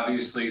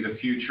 Obviously, the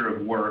future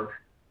of work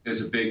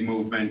is a big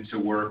movement to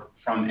work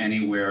from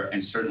anywhere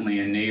and certainly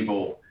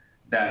enable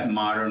that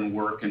modern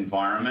work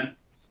environment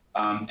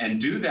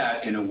and do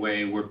that in a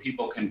way where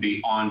people can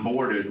be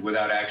onboarded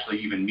without actually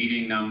even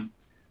meeting them,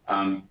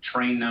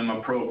 train them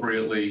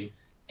appropriately,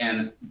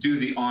 and do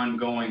the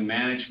ongoing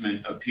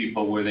management of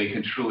people where they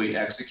can truly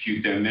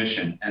execute their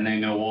mission and they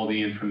know all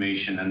the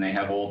information and they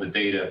have all the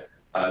data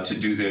to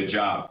do their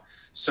job.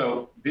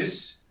 So this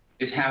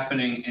is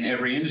happening in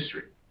every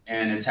industry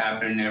and it's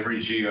happening in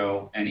every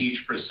geo, and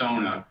each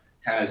persona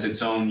has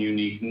its own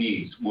unique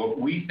needs. What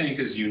we think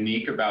is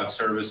unique about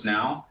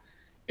ServiceNow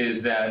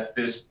is that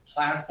this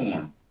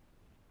platform,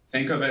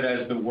 think of it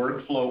as the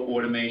workflow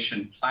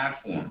automation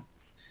platform,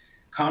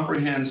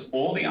 comprehends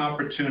all the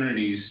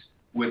opportunities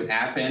with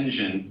App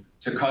Engine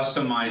to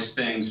customize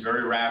things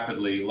very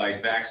rapidly,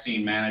 like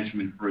vaccine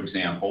management, for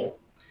example.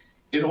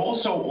 It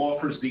also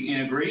offers the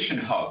Integration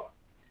Hub.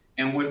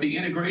 And what the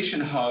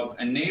Integration Hub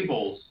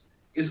enables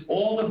is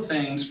all the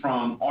things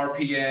from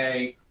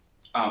RPA,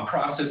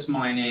 process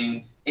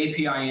mining,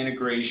 API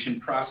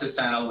integration, process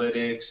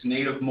analytics,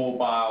 native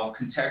mobile,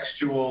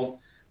 contextual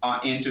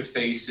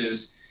interfaces,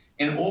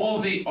 and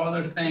all the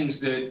other things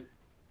that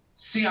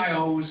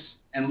CIOs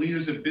and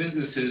leaders of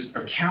businesses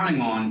are counting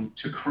on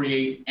to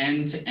create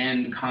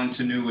end-to-end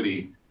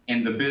continuity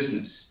in the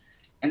business.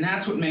 And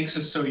that's what makes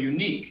us so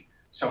unique.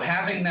 So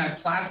having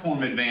that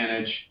platform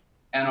advantage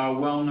and our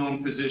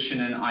well-known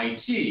position in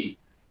IT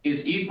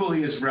is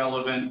equally as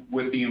relevant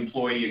with the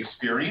employee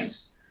experience,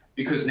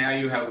 because now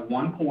you have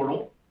one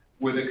portal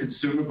with a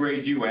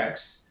consumer-grade UX,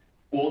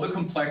 all the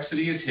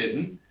complexity is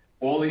hidden,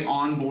 all the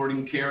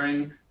onboarding,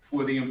 caring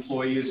for the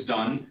employee is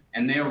done,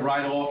 and they're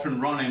right off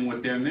and running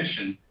with their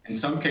mission. In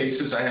some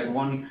cases, I had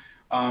one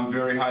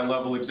very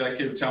high-level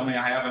executive tell me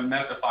I haven't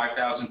met the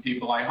 5,000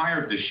 people I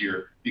hired this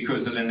year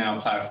because of the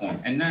Now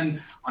platform. And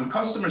then on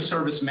customer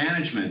service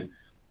management,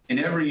 in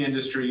every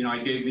industry,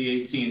 I gave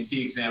the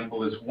AT&T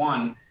example as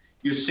one,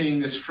 you're seeing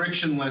this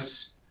frictionless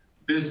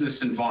business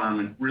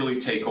environment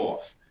really take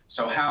off.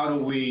 So how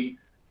do we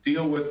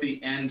deal with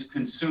the end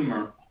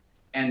consumer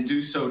and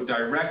do so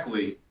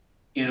directly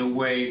in a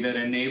way that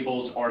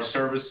enables our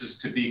services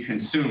to be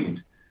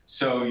consumed?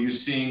 So you're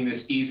seeing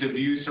this ease of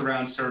use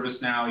around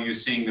ServiceNow.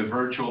 You're seeing the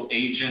virtual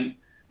agent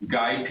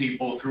guide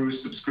people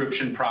through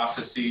subscription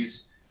processes.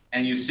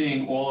 And you're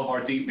seeing all of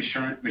our deep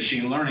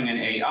machine learning and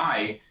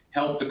AI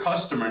help the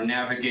customer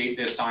navigate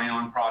their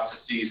sign-on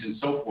processes and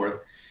so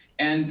forth.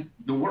 And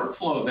the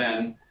workflow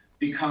then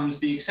becomes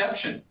the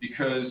exception,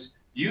 because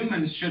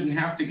humans shouldn't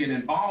have to get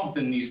involved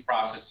in these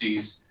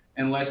processes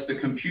unless the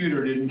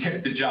computer didn't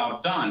get the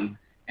job done.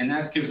 And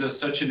that gives us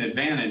such an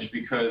advantage,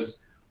 because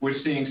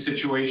we're seeing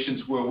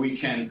situations where we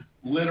can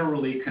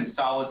literally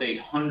consolidate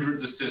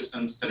hundreds of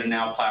systems to the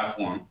Now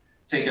platform,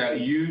 take out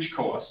huge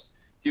costs,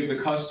 give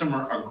the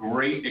customer a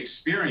great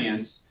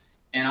experience,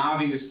 and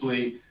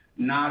obviously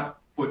not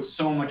put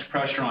so much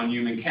pressure on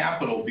human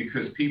capital,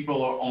 because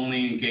people are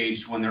only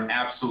engaged when they're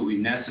absolutely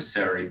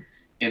necessary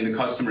in the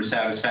customer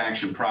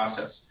satisfaction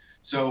process.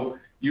 So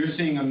you're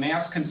seeing a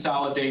mass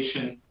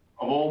consolidation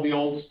of all the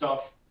old stuff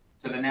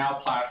to the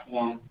Now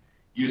platform.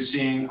 You're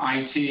seeing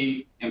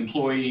IT,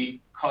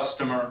 employee,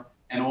 customer,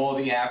 and all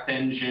the App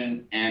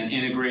Engine and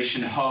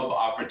Integration Hub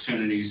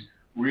opportunities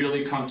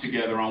really come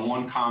together on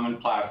one common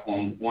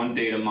platform, one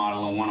data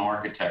model, and one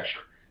architecture.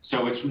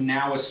 So it's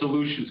now a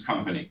solutions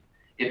company.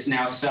 It's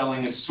now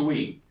selling a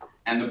suite,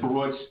 and the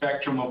broad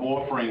spectrum of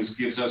offerings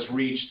gives us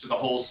reach to the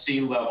whole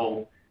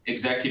C-level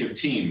executive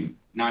team,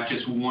 not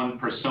just one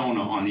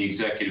persona on the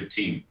executive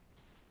team.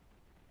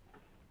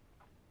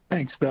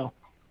 Thanks, Bill.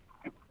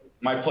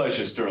 My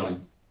pleasure,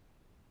 Sterling.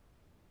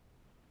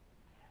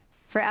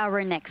 For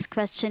our next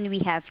question, we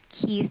have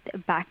Keith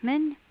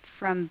Bachman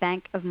from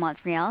Bank of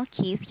Montreal.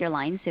 Keith, your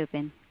line is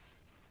open.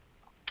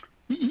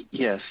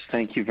 Yes,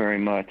 thank you very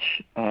much.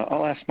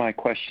 I'll ask my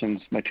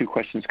two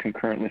questions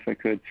concurrently, if I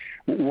could.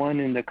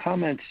 One, in the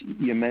comments,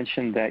 you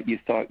mentioned that you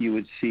thought you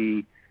would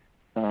see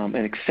an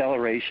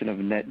acceleration of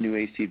net new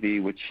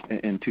ACV, which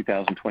in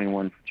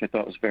 2021, which I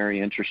thought was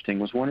very interesting.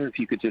 Was wondering if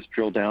you could just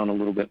drill down a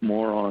little bit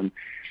more on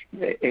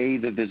A,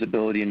 the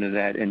visibility into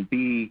that, and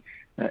B,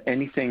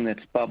 anything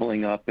that's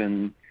bubbling up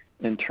in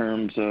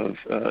terms of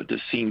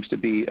just seems to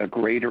be a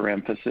greater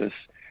emphasis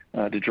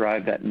to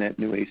drive that net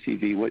new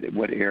ACV.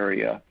 What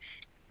area?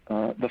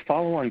 The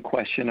follow-on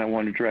question I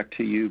want to direct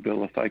to you,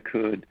 Bill, if I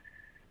could.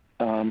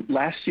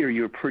 Last year,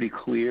 you were pretty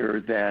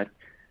clear that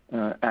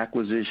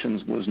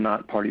acquisitions was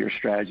not part of your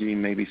strategy,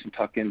 maybe some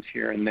tuck-ins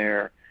here and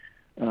there.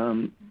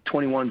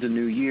 21's a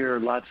new year,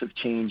 lots of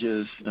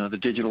changes. The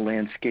digital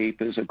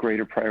landscape is a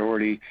greater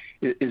priority.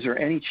 Is there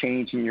any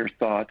change in your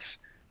thoughts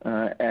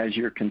as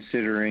you're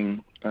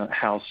considering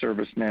how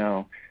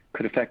ServiceNow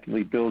could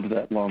effectively build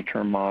that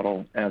long-term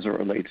model as it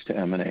relates to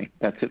M&A?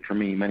 That's it for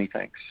me. Many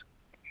thanks.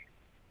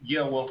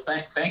 Yeah, well,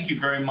 thank you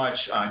very much,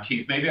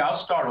 Keith. Maybe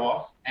I'll start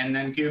off and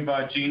then give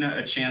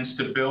Gina a chance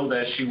to build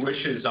as she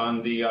wishes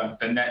on the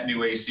net new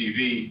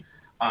ACV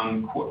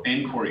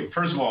inquiry.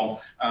 First of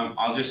all,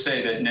 I'll just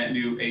say that net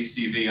new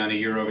ACV on a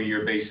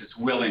year-over-year basis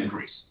will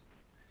increase.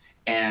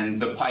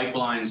 And the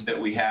pipelines that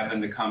we have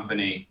in the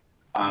company,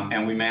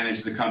 and we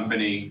manage the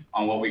company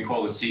on what we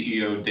call a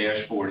CEO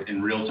dashboard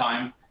in real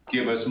time,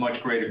 give us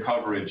much greater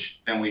coverage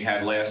than we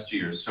had last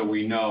year. So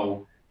we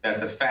know that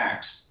the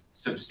facts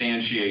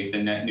substantiate the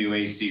net new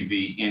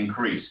ACV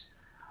increase.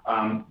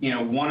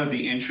 One of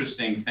the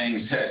interesting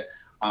things that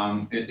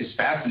is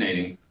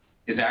fascinating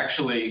is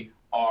actually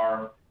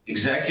our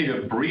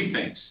executive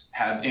briefings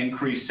have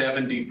increased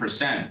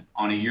 70%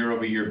 on a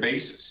year-over-year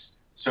basis.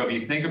 So if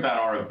you think about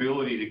our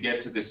ability to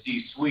get to the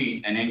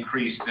C-suite and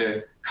increase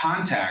the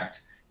contact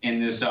in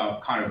this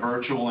kind of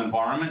virtual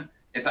environment,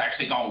 it's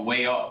actually gone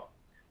way up.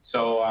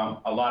 So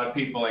a lot of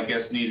people, I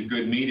guess, need a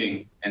good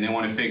meeting, and they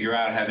want to figure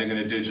out how they're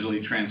going to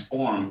digitally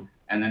transform,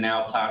 and the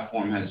Now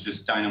platform has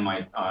just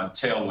dynamite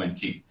tailwind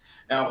key.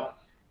 Now,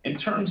 in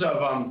terms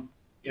of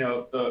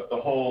the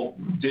whole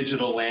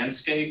digital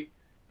landscape,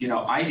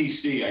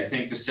 IDC, I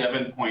think the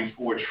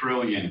 7.4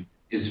 trillion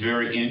is a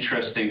very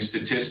interesting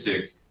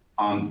statistic.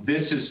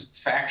 This is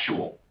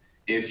factual.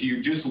 If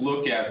you just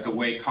look at the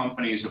way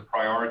companies are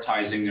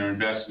prioritizing their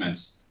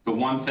investments, the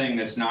one thing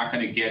that's not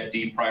going to get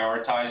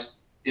deprioritized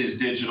is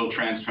digital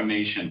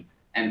transformation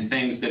and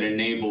things that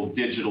enable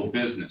digital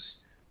business,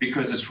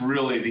 because it's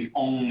really the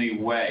only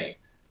way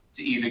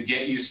to either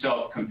get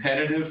yourself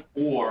competitive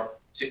or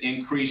to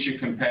increase your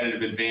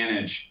competitive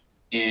advantage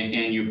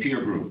in your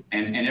peer group.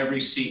 And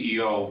every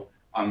CEO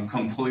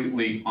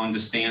completely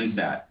understands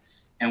that.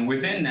 And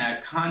within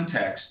that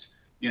context,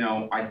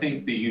 I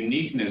think the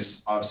uniqueness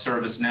of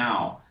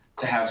ServiceNow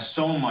to have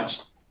so much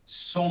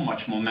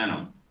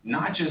momentum,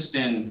 not just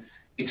in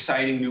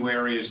exciting new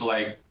areas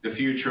like the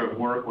future of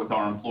work with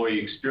our employee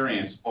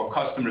experience or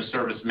customer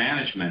service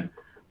management,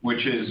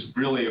 which is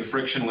really a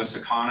frictionless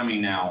economy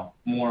now,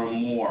 more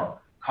and more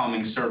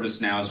coming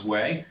ServiceNow's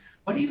way,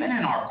 but even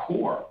in our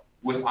core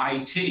with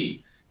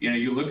IT.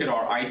 You look at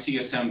our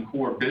ITSM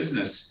core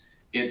business,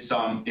 it's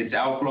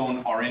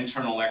outgrown our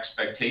internal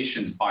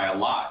expectations by a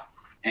lot.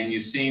 And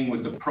you're seeing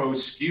with the Pro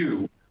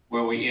SKU,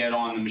 where we add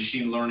on the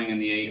machine learning and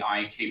the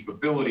AI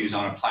capabilities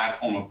on a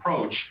platform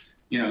approach,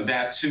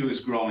 that too is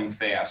growing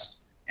fast.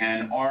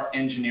 And our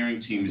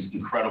engineering team is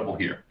incredible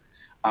here.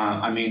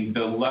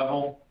 The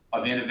level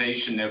of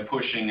innovation they're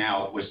pushing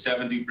out was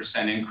 70%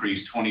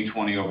 increase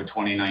 2020 over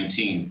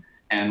 2019.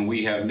 And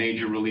we have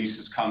major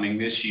releases coming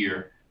this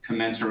year,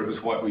 commensurate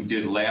with what we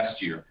did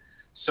last year.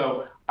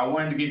 So I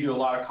wanted to give you a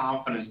lot of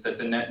confidence that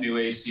the net new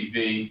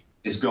ACV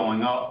is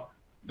going up.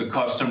 The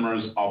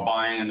customers are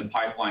buying and the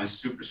pipeline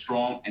is super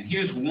strong. And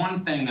here's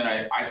one thing that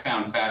I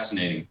found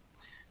fascinating.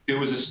 There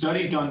was a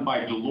study done by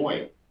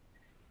Deloitte.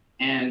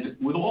 And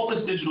with all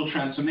this digital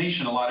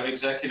transformation, a lot of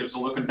executives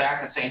are looking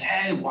back and saying,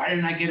 hey, why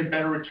didn't I get a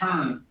better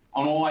return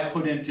on all I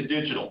put into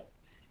digital?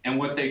 And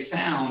what they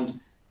found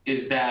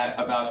is that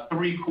about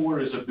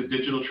 3/4 of the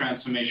digital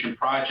transformation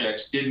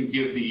projects didn't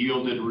give the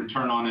yielded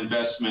return on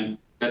investment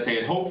that they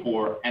had hoped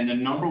for. And the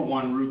number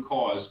one root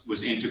cause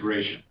was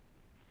integration.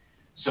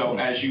 So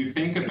as you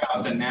think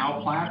about the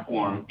Now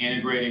platform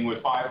integrating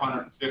with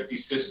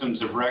 550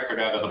 systems of record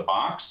out of the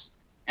box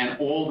and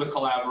all the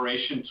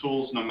collaboration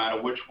tools, no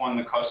matter which one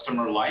the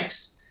customer likes,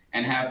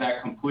 and have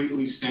that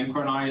completely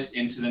synchronized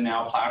into the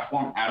Now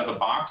platform out of the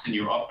box and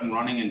you're up and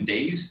running in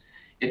days,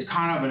 it's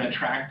kind of an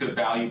attractive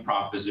value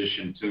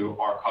proposition to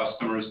our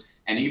customers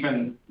and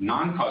even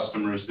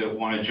non-customers that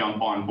want to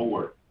jump on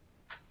board.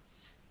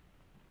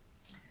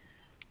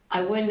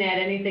 I wouldn't add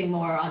anything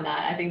more on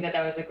that. I think that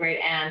was a great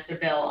answer,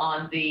 Bill,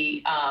 on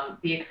the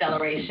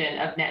acceleration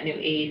of net new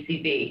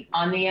ACV.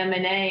 On the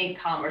M&A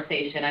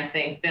conversation, I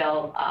think,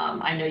 Bill,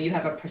 I know you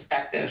have a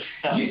perspective.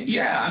 So.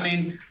 Yeah,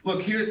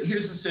 look,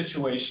 here's the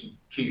situation,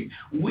 Keith.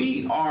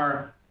 We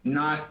are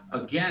not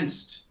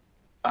against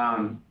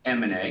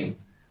M&A.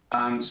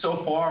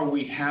 So far,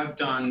 we have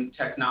done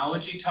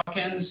technology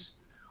tuck-ins,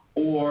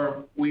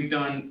 or we've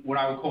done what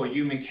I would call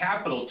human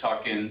capital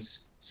tuck-ins,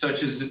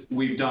 such as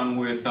we've done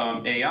with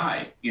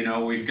AI.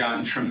 We've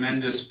gotten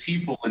tremendous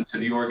people into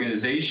the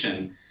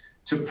organization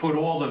to put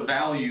all the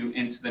value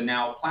into the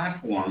Now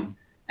platform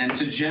and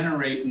to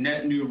generate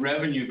net new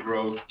revenue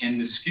growth in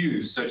the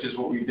SKUs, such as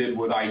what we did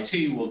with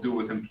IT, we'll do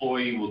with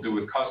employee, we'll do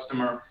with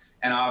customer,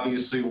 and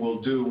obviously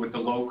we'll do with the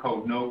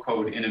low-code,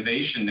 no-code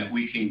innovation that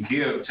we can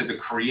give to the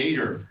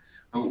creator,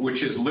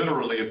 which is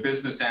literally a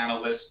business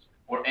analyst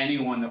or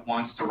anyone that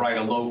wants to write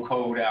a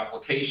low-code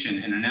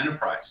application in an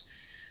enterprise.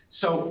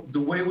 So the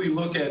way we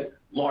look at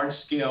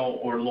large-scale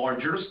or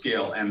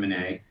larger-scale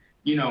M&A,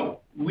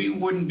 we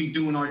wouldn't be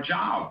doing our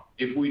job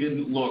if we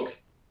didn't look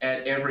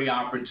at every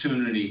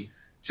opportunity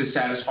to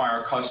satisfy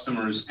our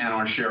customers and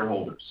our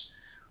shareholders.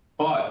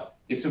 But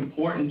it's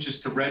important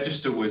just to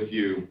register with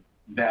you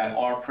that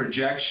our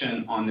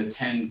projection on the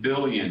 10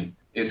 billion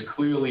is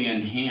clearly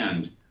in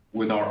hand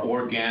with our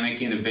organic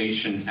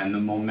innovation and the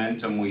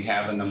momentum we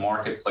have in the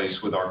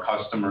marketplace with our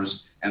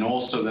customers and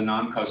also the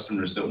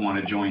non-customers that want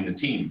to join the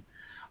team.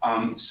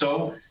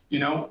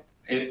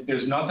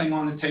 There's nothing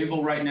on the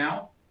table right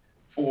now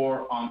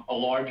for a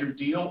larger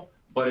deal,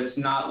 but it's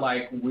not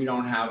like we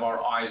don't have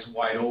our eyes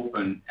wide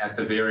open at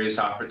the various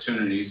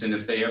opportunities. And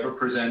if they ever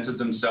presented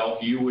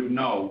themselves, you would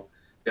know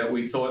that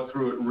we thought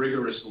through it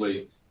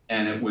rigorously,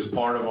 and it was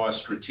part of our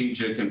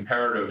strategic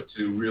imperative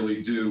to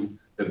really do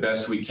the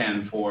best we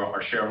can for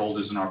our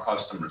shareholders and our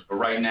customers. But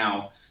right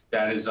now,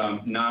 that is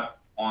not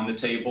on the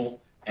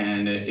table,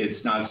 and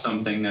it's not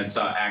something that's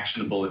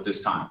actionable at this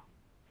time.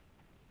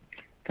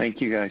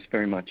 Thank you guys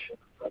very much.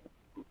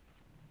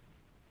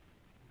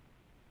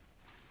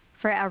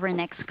 For our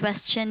next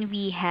question,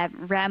 we have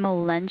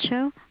Ramo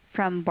Lencho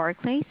from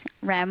Barclays.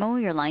 Ramo,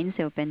 your line is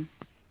open.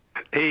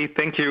 Hey,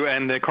 thank you,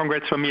 and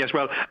congrats from me as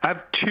well. I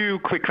have two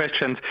quick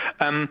questions.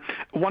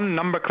 One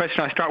number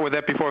question, I start with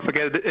that before I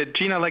forget.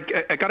 Gina,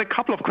 I got a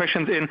couple of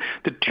questions in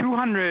the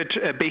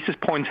 200 basis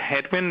points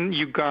headwind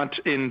you got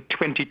in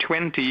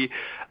 2020.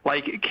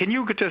 Can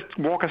you just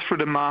walk us through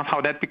the math, how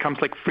that becomes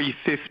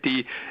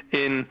 350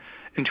 in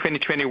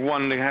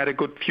 2021? They had a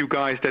good few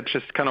guys that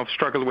just kind of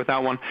struggled with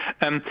that one.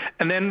 And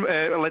then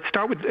let's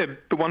start with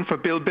the one for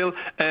Bill. Bill,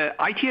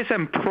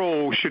 ITSM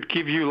Pro should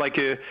give you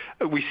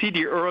we see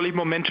the early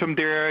momentum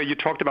there. You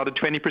talked about a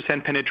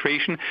 20%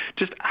 penetration.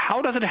 Just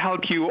how does it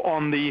help you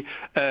on the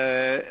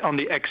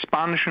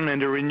expansion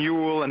and the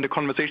renewal and the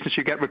conversations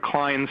you get with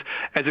clients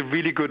as a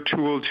really good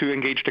tool to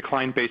engage the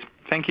client base?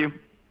 Thank you.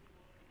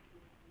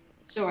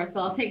 Sure. So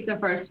I'll take the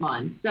first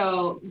one.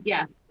 So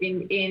yes,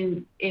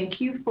 in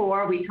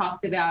Q4 we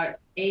talked about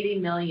 80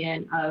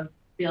 million of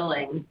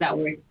billings that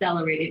were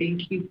accelerated in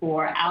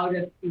Q4 out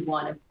of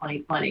Q1 of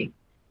 2020.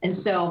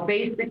 And so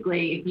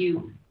basically, if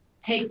you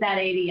take that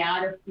 80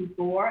 out of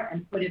Q4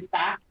 and put it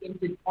back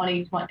into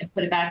 2020,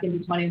 put it back into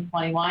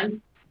 2021,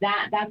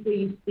 that's where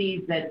you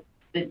see the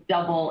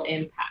double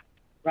impact,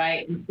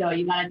 right? And so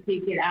you got to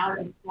take it out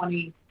of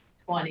 2020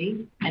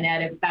 and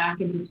add it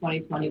back into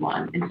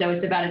 2021. And so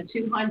it's about a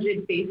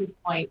 200 basis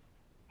point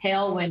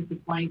tailwind for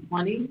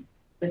 2020,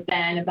 but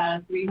then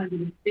about a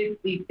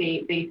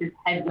 350 basis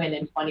headwind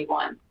in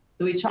 21.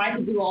 So we tried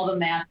to do all the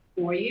math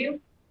for you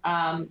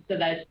so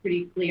that it's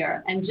pretty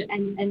clear. And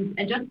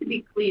just to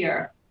be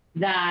clear,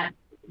 that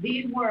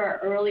these were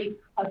early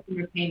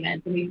customer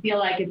payments, and we feel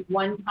like it's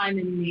one time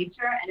in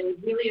nature, and it was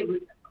really a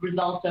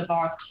result of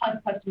our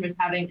customers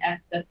having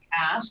excess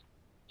cash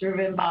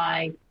driven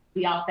by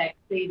the OpEx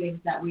savings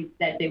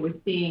that they were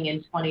seeing in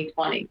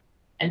 2020.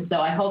 And so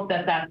I hope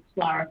that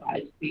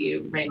clarifies for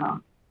you, Ramo.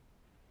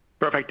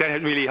 Perfect.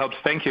 That really helps.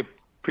 Thank you.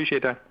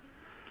 Appreciate that.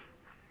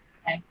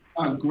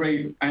 Okay.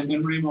 Great. And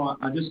then, Ramo,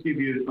 I'll just give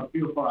you a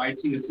feel for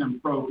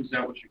ITSM Pro, because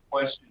that was your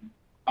question.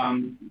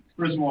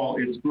 First of all,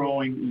 it's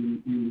growing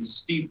in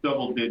steep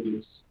double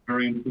digits,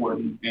 very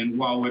important. And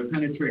while we're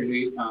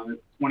penetrating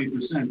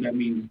 20%, that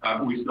means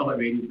we still have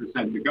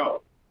 80% to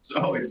go.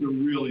 So it's a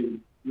really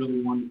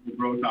wonderful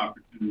growth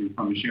opportunity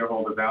from a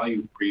shareholder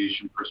value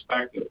creation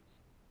perspective.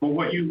 But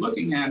what you're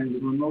looking at is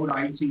remote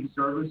IT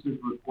services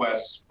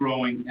requests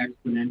growing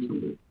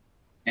exponentially.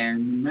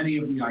 And many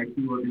of the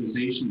IT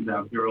organizations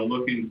out there are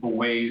looking for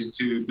ways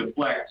to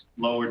deflect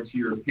lower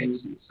tier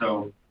cases.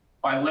 So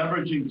by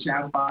leveraging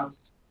chatbots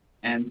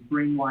and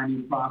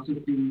streamlining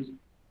processes,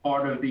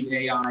 part of the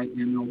AI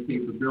ML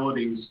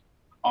capabilities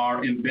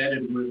are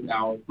embedded with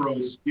our Pro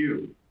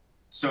SKU.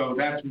 So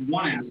that's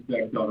one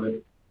aspect of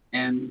it.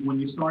 And when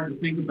you start to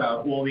think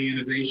about all the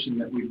innovation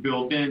that we've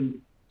built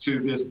in to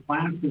this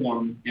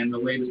platform and the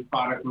latest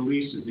product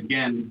releases,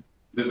 again,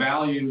 the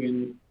value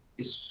in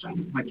it is so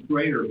much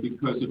greater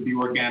because of the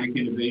organic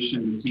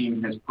innovation the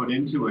team has put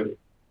into it.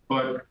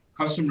 But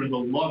customers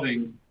are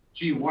loving,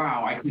 gee,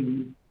 wow, I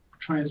can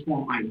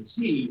transform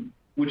IT,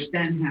 which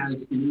then has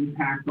an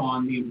impact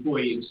on the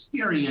employee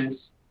experience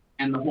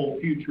and the whole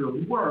future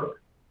of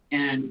work.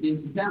 And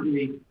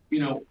incidentally,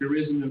 there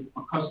isn't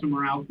a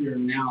customer out there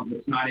now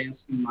that's not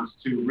asking us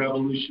to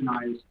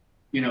revolutionize,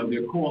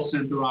 their call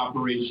center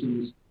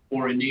operations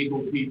or enable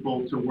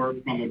people to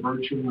work from a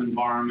virtual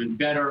environment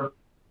better.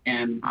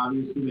 And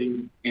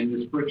obviously, in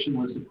this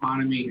frictionless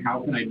economy,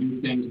 how can I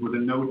do things with a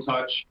no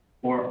touch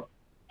or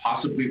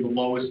possibly the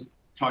lowest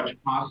touch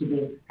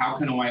possible? How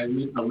can I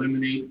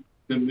eliminate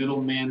the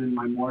middleman in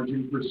my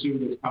margin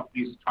pursuit as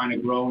companies trying to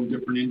grow in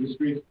different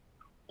industries?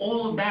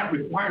 All of that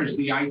requires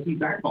the IT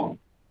backbone.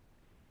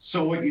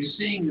 So what you're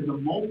seeing is a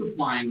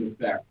multiplying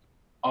effect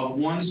of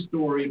one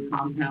story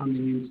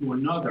compounding into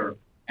another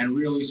and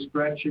really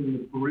stretching the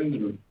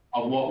perimeter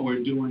of what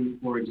we're doing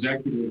for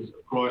executives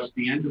across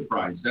the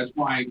enterprise. That's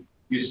why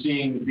you're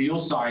seeing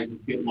deal sizes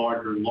get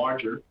larger and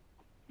larger.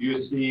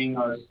 You're seeing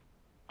us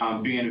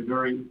be in a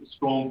very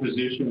strong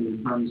position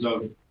in terms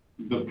of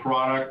the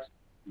product,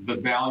 the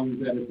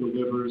value that it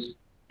delivers,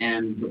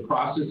 and the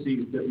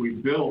processes that we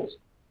built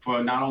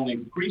for not only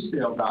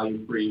pre-sale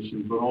value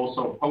creation, but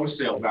also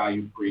post-sale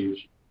value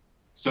creation.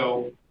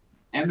 So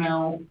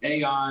ML,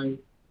 AI,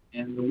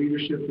 and the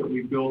leadership that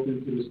we built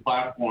into this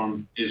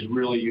platform is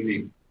really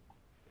unique.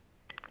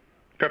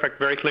 Perfect.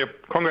 Very clear.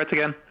 Congrats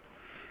again.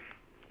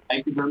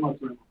 Thank you very much.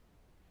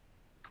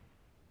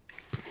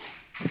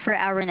 For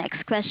our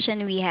next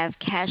question, we have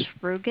Kash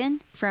Rangan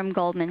from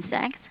Goldman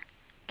Sachs.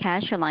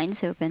 Kash, your line is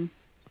open.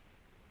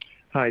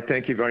 Hi,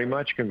 thank you very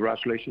much.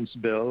 Congratulations,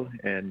 Bill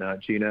and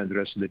Gina and the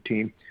rest of the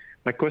team.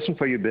 My question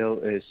for you, Bill,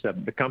 is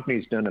the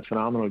company's done a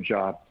phenomenal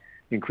job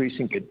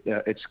increasing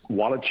its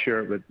wallet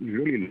share with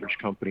really large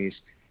companies,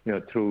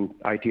 through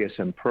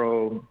ITSM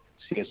Pro,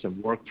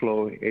 CSM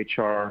Workflow,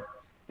 HR,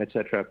 et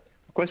cetera.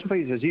 The question for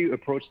you is, as you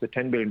approach the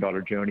 $10 billion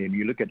journey and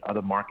you look at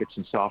other markets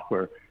in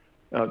software,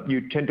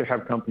 you tend to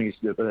have companies,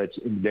 whether it's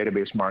in the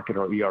database market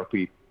or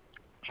ERP,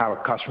 have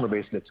a customer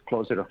base that's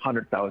closer to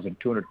 100,000,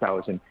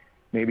 200,000,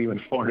 maybe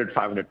even 400,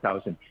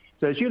 500,000.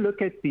 So as you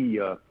look at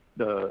the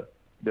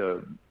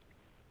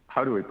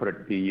how do we put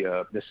it,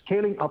 the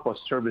scaling up of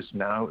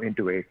ServiceNow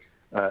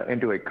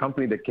into a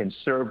company that can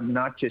serve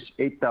not just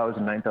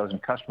 8,000,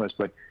 9,000 customers,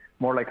 but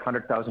more like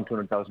 100,000,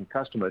 200,000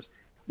 customers.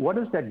 What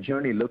does that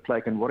journey look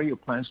like, and what are your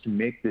plans to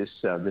make this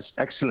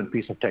excellent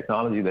piece of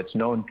technology that's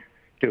known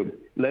to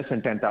less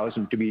than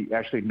 10,000 to be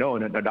actually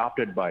known and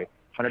adopted by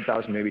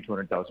 100,000, maybe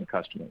 200,000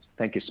 customers?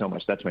 Thank you so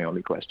much. That's my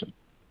only question.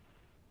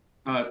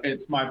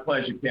 It's my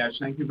pleasure, Kash.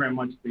 Thank you very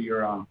much for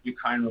your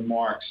kind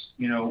remarks.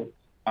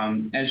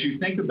 As you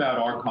think about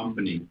our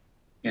company,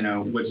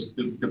 what's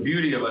the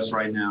beauty of us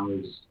right now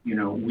is,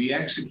 we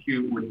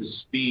execute with the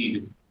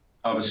speed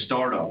of a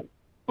startup,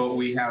 but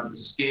we have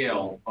the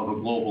scale of a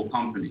global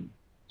company.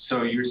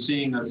 So you're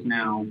seeing us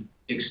now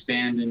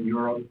expand in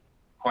Europe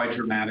quite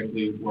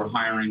dramatically. We're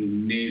hiring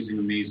amazing,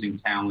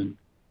 amazing talent.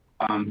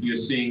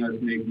 You're seeing us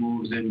make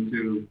moves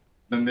into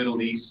the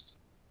Middle East.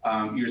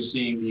 You're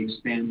seeing the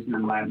expansion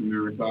in Latin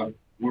America.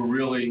 We're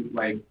really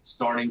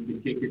starting to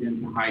kick it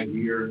into high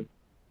gear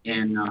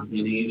in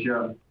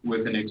Asia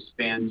with an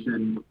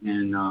expansion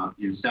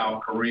in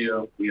South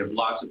Korea. We have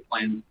lots of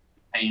plans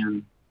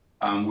in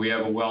Japan. We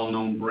have a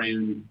well-known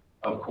brand,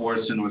 of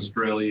course, in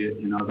Australia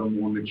and other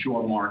more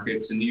mature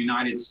markets. In the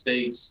United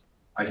States,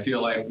 I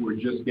feel like we're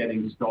just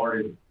getting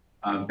started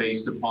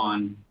based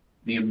upon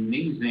the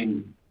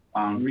amazing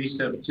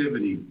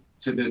receptivity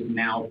to this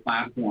Now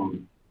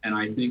platform. And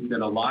I think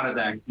that a lot of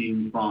that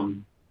came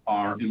from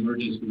our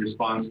emergency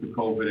response to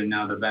COVID and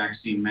now the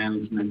vaccine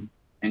management.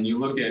 And you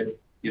look at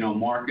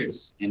markets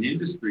and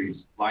industries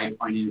like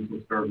financial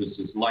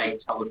services,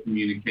 like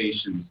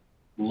telecommunications,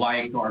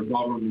 like our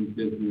government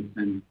business,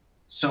 and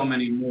so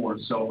many more.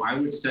 So I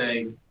would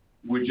say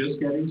we're just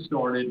getting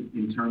started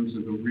in terms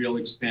of the real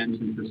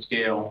expansion to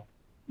scale.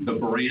 The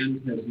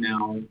brand has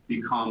now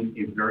become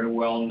a very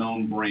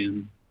well-known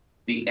brand.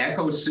 The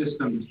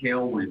ecosystem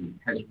tailwind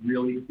has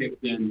really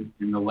kicked in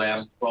the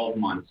last 12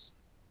 months.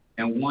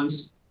 And once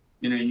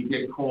you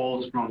get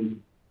calls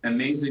from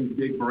amazing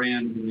big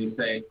brands and they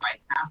say, I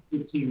have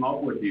to team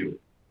up with you.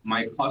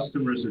 My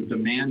customers are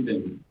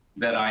demanding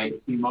that I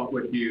team up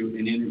with you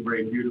and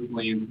integrate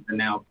beautifully into the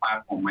Now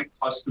platform. My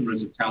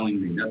customers are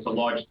telling me. That's a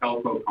large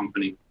telco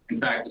company.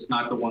 In fact, it's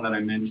not the one that I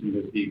mentioned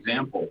as the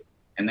example.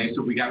 And they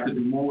said, we got to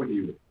do more with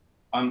you.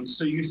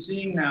 So you're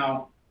seeing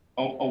now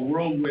a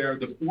world where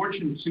the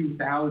Fortune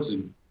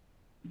 2000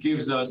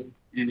 gives us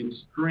an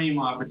extreme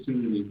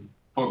opportunity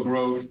for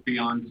growth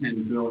beyond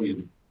 10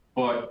 billion.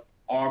 But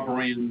our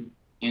brand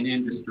in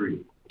industry,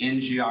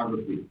 in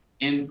geography,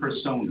 in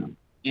persona,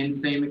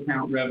 in same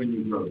account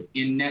revenue growth,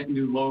 in net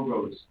new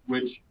logos,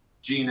 which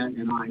Gina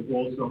and I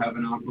also have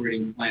an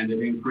operating plan that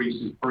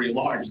increases pretty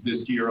large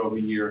this year over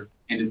year,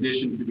 in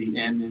addition to the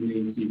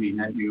NNACV,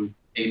 net new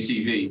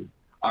ACV.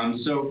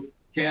 So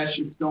Kash,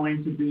 it's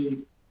going to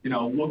be,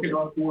 look at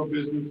our 4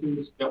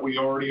 businesses that we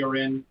already are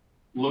in,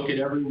 look at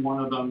every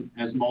one of them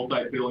as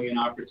multi-billion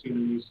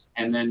opportunities,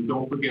 and then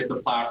don't forget the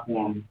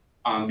platform,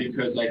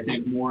 because I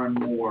think more and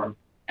more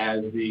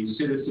as the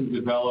citizen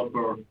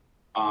developer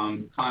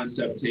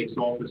concept takes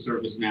off the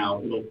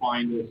ServiceNow, it'll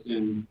find us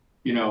in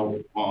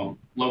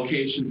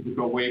locations that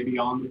go way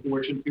beyond the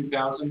Fortune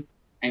 2000.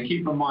 And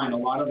keep in mind, a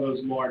lot of those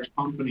large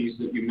companies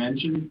that you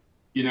mentioned,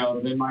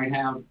 they might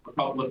have a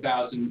couple of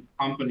thousand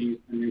companies,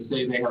 and they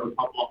say they have a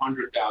couple of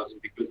 100,000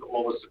 because of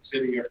all the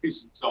subsidiaries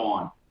and so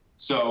on.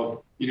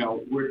 So,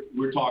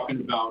 we're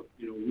talking about,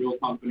 real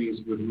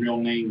companies with real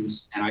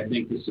names, and I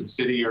think the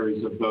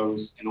subsidiaries of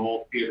those in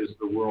all theaters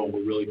of the world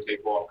will really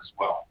take off as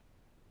well.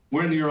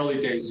 We're in the early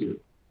days here.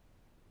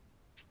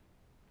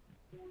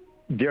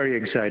 Very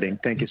exciting.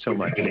 Thank you so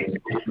much.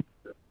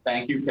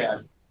 Thank you,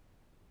 Kash.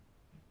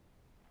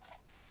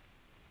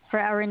 For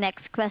our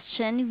next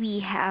question, we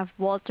have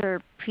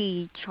Walter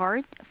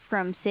Pritchard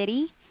from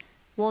Citi.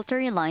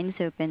 Walter, your line is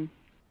open.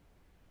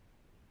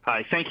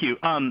 Hi, thank you.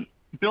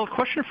 Bill,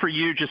 question for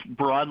you just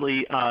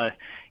broadly. I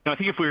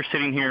think if we were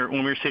sitting here,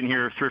 when we were sitting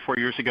here 3 or 4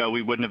 years ago,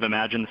 we wouldn't have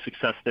imagined the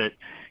success that,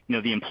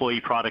 the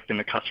employee product and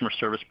the customer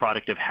service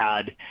product have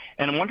had.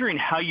 And I'm wondering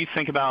how you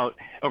think about,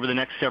 over the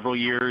next several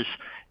years,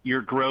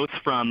 your growth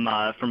from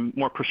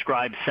more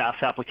prescribed SaaS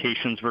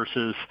applications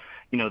versus,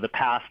 the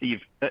path that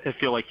I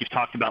feel like you've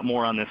talked about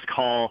more on this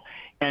call.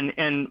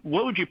 And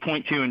what would you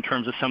point to in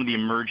terms of some of the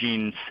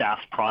emerging SaaS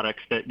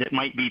products that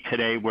might be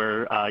today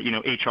where,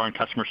 HR and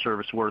customer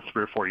service were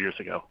 3 or 4 years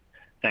ago?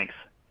 Thanks.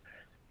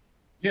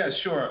 Yeah,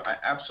 sure.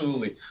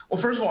 Absolutely.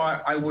 Well, first of all,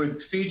 I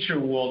would feature,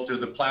 Walter,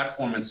 the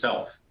platform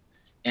itself.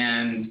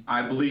 And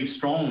I believe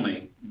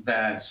strongly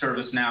that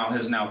ServiceNow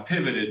has now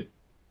pivoted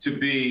to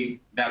be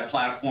that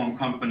platform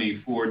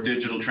company for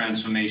digital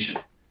transformation.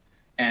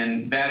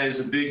 And that is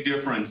a big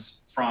difference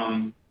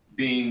from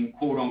being,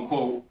 quote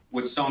unquote,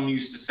 what some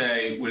used to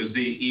say was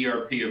the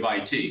ERP of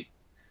IT.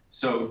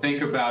 So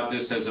think about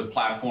this as a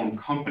platform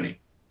company.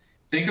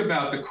 Think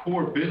about the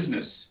core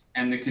business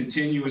and the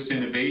continuous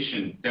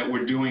innovation that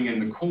we're doing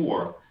in the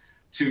core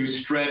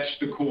to stretch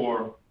the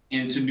core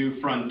into new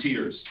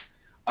frontiers.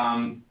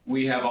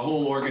 We have a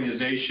whole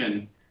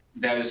organization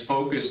that is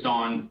focused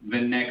on the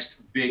next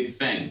big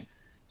thing.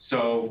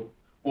 So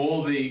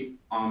all the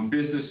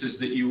businesses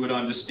that you would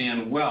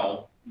understand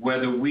well,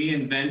 whether we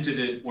invented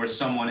it or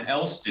someone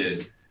else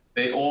did,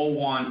 they all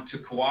want to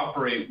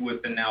cooperate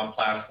with the Now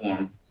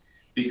Platform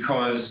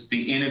because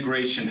the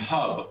integration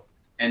hub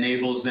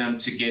enables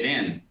them to get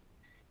in.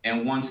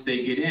 And once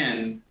they get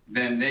in,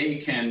 then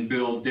they can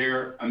build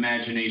their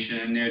imagination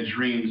and their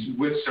dreams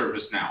with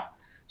ServiceNow.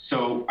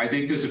 So I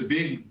think there's a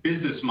big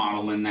business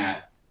model in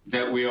that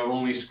we are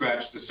only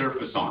scratched the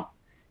surface on.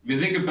 If you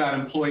think about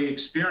employee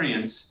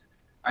experience,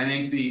 I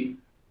think the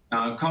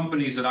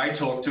companies that I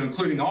talk to,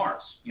 including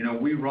ours,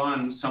 we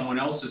run someone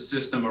else's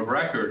system of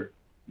record,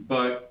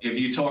 but if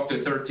you talk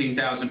to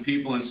 13,000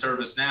 people in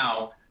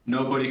ServiceNow,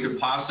 nobody could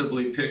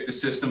possibly pick the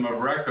system of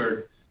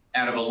record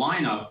out of a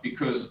lineup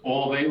because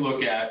all they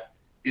look at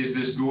is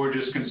this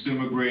gorgeous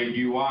consumer-grade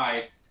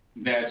UI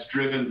that's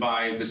driven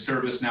by the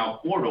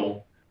ServiceNow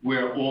portal,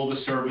 where all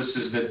the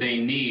services that they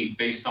need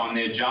based on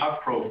their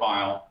job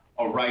profile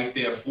are right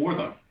there for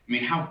them. I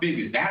mean, how big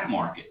is that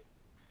market?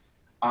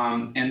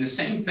 And the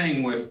same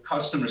thing with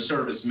customer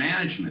service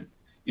management.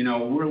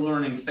 We're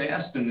learning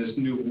fast in this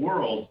new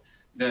world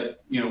that,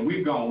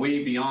 we've gone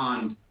way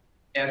beyond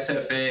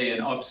SFA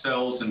and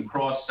upsells and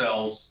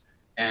cross-sells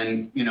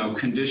and,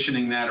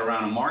 conditioning that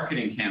around a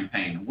marketing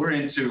campaign. We're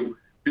into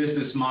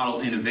business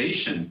model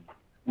innovation,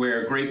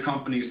 where great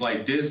companies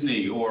like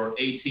Disney or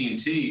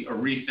AT&T are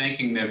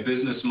rethinking their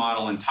business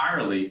model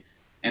entirely,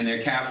 and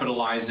they're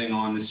capitalizing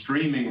on the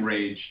streaming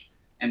rage,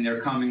 and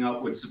they're coming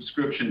up with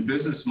subscription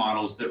business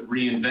models that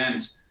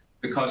reinvent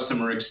the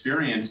customer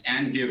experience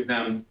and give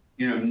them,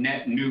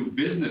 net new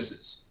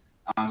businesses.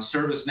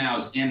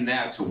 ServiceNow is in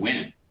that to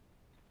win.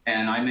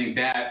 And I think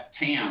that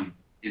TAM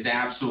is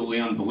absolutely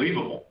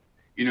unbelievable.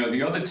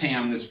 The other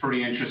TAM that's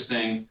pretty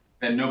interesting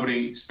that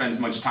nobody spends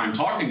much time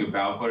talking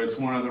about, but it's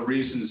one of the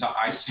reasons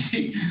I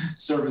see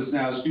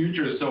ServiceNow's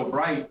future is so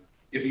bright.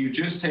 If you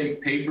just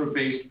take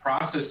paper-based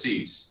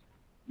processes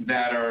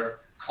that are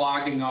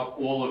clogging up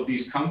all of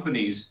these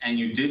companies and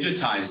you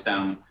digitize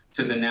them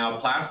to the Now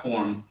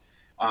Platform,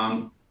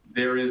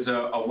 there is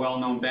a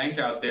well-known bank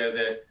out there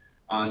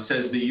that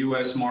says the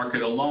U.S.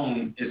 market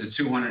alone is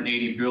a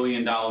 $280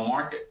 billion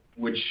market,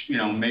 which,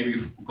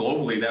 maybe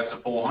globally that's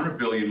a $400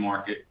 billion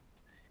market.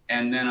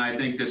 And then I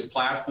think this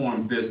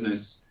platform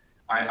business,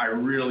 I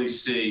really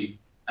see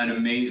an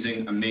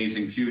amazing,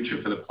 amazing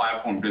future for the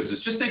platform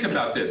business. Just think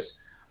about this.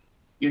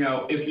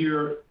 If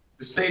you're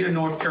the state of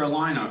North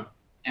Carolina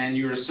and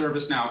you're a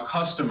ServiceNow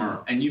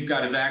customer and you've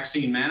got a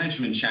vaccine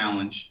management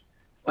challenge,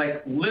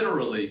 like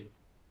literally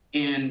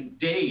in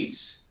days,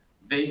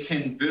 they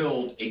can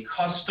build a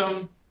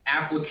custom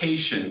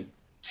application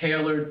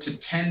tailored to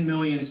 10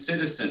 million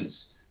citizens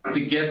to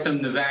get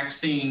them the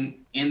vaccine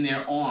in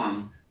their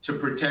arm to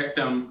protect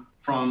them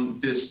from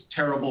this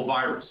terrible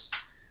virus.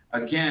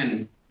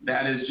 Again,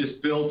 that is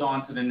just built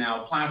onto the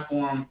Now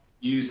Platform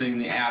using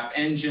the App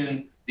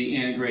Engine, the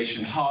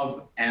Integration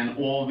Hub, and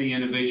all the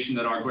innovation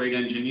that our great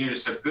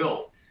engineers have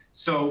built.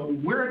 So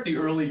we're at the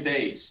early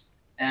days,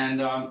 and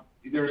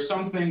there are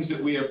some things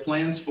that we have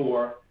plans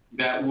for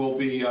that will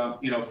be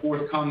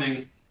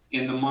forthcoming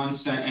in the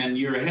months and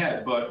year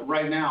ahead. But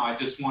right now, I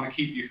just want to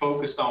keep you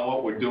focused on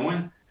what we're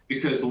doing,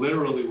 because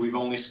literally we've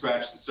only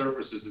scratched the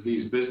surfaces of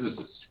these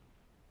businesses.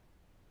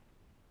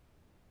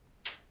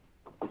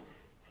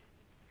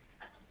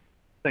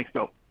 Thanks,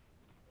 Bill.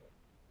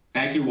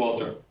 Thank you,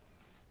 Walter.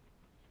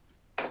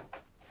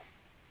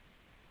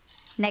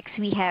 Next,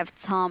 we have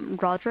Tom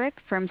Broderick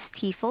from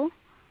Stifel.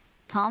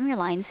 Tom, your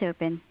line is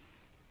open.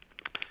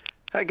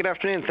 Hi, good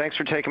afternoon. Thanks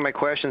for taking my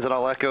questions, and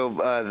I'll echo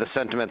the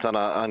sentiments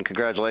on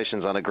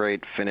congratulations on a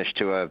great finish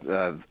to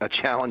a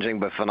challenging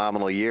but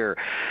phenomenal year.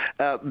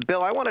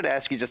 Bill, I wanted to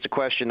ask you just a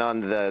question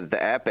on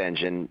the App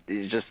Engine.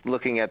 Just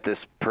looking at this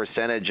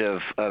percentage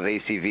of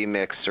ACV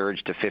mix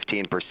surge to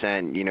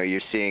 15%, you're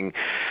seeing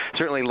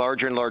certainly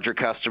larger and larger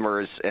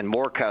customers and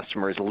more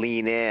customers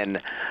lean in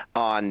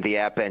on the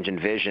App Engine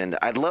vision.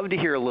 I'd love to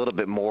hear a little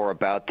bit more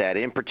about that.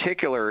 In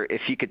particular,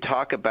 if you could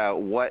talk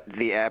about what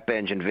the App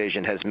Engine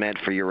vision has meant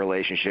for your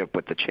relationship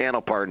with the channel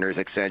partners,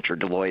 Accenture,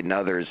 Deloitte, and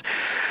others.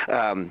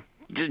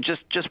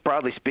 Just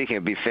broadly speaking,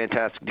 it'd be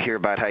fantastic to hear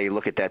about how you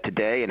look at that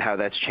today and how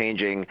that's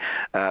changing,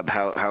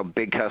 how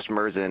big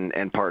customers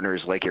and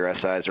partners like your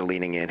SIs are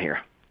leaning in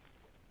here.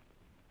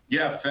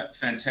 Yeah,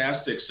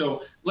 fantastic.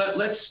 So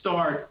let's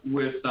start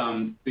with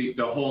the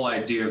whole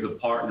idea of the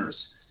partners.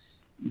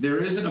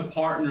 There isn't a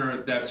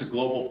partner that's a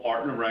global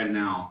partner right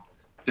now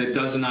that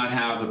does not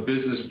have a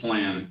business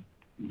plan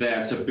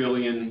that's $1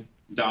 billion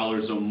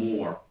or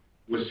more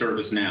with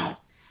ServiceNow.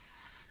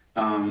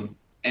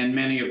 And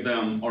many of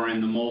them are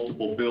in the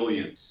multiple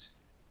billions.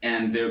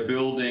 And they're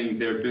building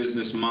their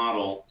business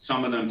model.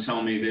 Some of them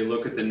tell me they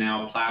look at the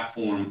Now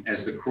platform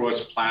as the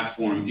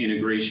cross-platform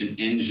integration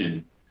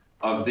engine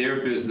of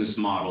their business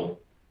model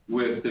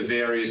with the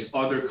various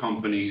other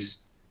companies,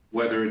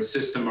 whether it's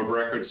system of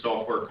record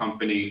software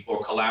company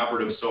or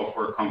collaborative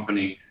software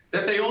company,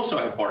 that they also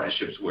have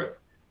partnerships with.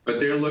 But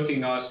they're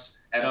looking at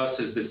us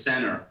as the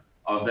center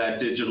of that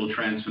digital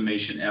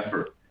transformation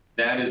effort.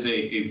 That is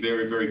a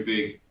very, very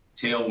big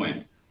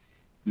tailwind.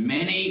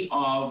 Many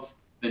of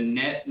the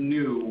net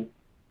new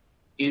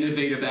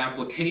innovative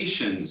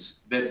applications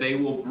that they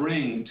will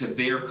bring to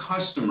their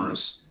customers,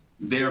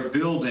 they're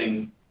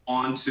building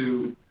on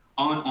the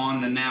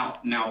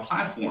Now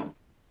platform,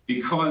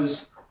 because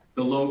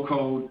the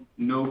low-code,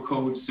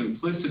 no-code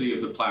simplicity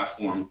of the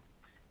platform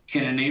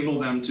can enable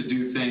them to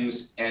do things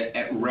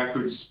at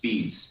record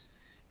speeds.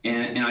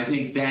 And I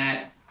think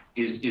that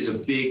is a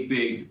big,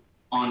 big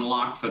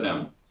unlock for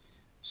them.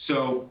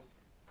 So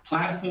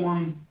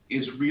platform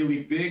is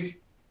really big.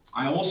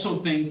 I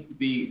also think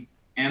the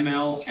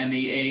ML and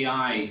the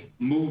AI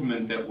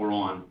movement that we're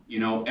on,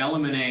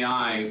 Element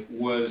AI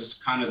was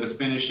kind of the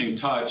finishing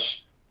touch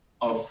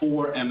of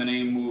 4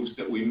 M&A moves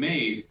that we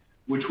made,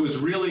 which was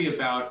really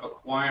about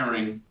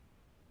acquiring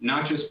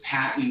not just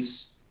patents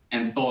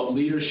and thought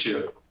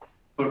leadership,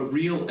 but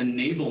real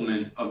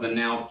enablement of the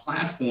Now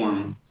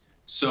platform,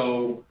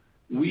 so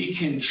we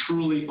can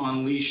truly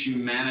unleash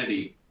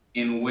humanity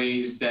in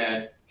ways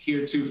that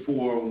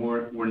heretofore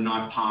were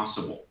not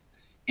possible.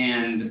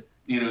 And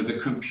the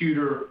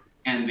computer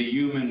and the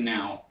human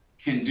now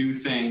can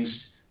do things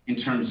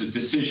in terms of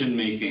decision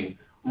making,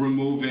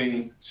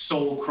 removing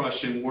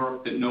soul-crushing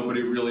work that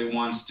nobody really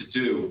wants to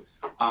do,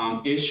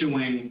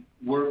 issuing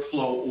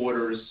workflow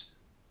orders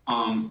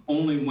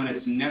only when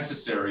it's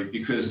necessary,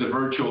 because the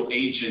virtual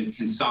agent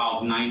can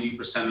solve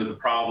 90% of the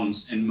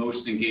problems in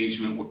most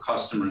engagement with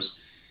customers.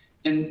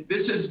 And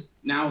this is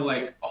now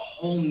like a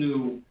whole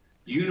new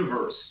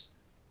universe,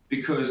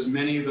 because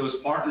many of those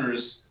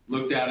partners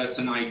looked at us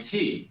in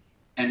IT.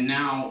 And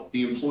now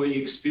the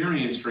employee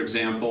experience, for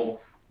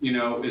example,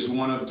 is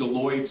one of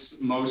Deloitte's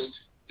most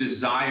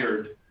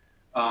desired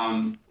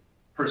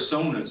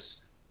personas.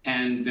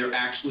 And they're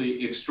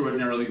actually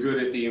extraordinarily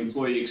good at the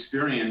employee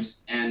experience,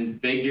 and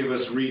they give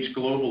us reach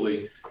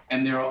globally.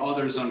 And there are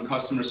others on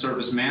customer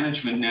service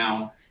management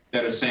now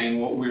that are saying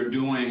what we're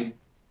doing,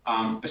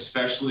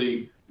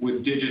 especially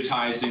with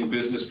digitizing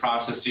business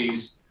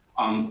processes,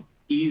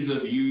 ease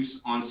of use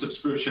on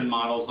subscription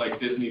models like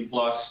Disney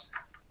Plus.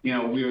 We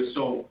are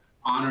so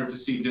honored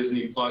to see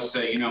Disney Plus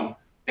say,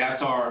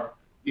 that's our,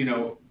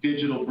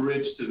 digital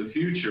bridge to the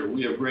future.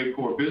 We have great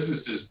core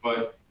businesses,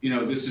 but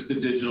this is the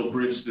digital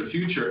bridge to the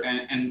future,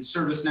 and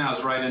ServiceNow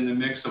is right in the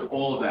mix of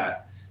all of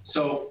that.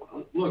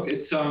 So look,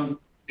 it's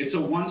a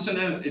once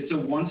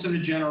in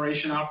a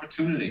generation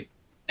opportunity,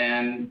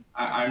 and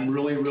I'm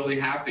really, really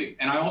happy.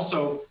 And I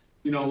also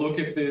look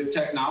at the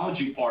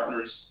technology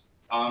partners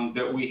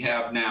that we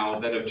have now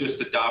that have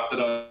just adopted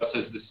us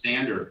as the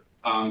standard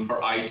for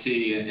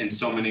IT and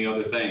so many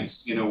other things.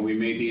 We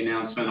made the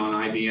announcement on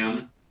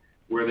IBM,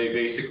 where they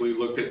basically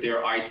looked at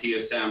their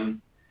ITSM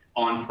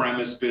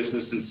on-premise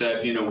business and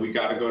said, we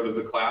got to go to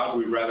the cloud.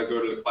 We'd rather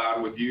go to the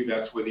cloud with you.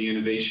 That's where the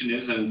innovation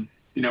is. And,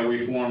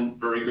 we formed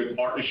very good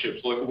partnerships.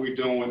 Look what we're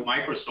doing with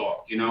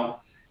Microsoft,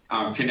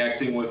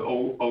 connecting with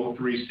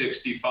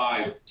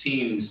O365,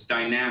 Teams,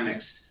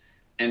 Dynamics,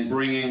 and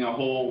bringing a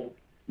whole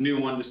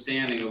new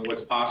understanding of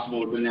what's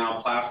possible with the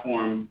Now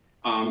platform,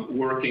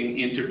 working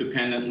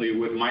interdependently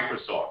with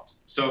Microsoft.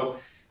 So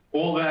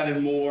all that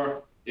and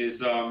more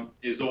is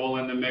all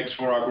in the mix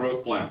for our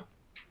growth plan.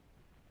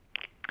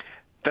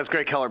 That's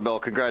great color, Bill.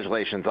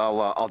 Congratulations.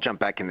 I'll jump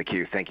back in the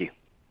queue. Thank you.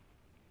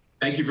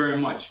 Thank you very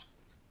much.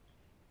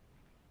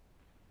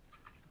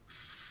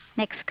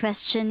 Next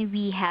question,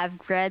 we have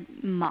Greg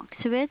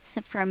Moskowitz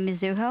from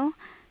Mizuho.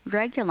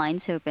 Greg, your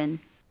line's open.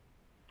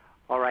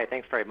 All right,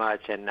 thanks very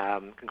much, and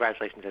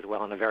congratulations as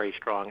well on a very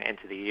strong end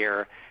to the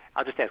year.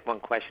 I'll just ask one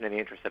question in the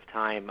interest of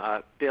time.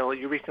 Bill,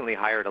 you recently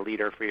hired a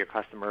leader for your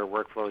customer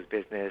workflows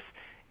business,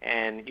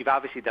 and you've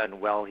obviously done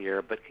well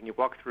here, but can you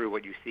walk through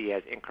what you see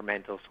as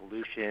incremental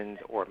solutions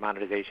or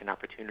monetization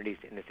opportunities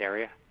in this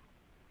area?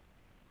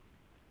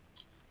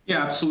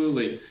 Yeah,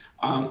 absolutely.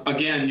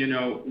 Again,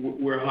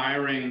 we're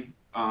hiring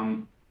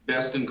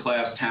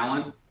best-in-class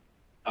talent.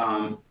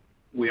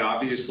 We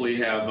obviously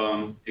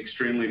have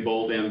extremely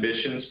bold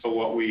ambitions for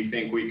what we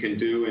think we can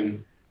do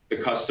in the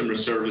customer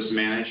service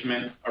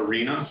management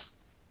arena.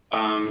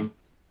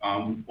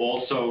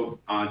 Also,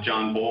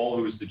 John Ball,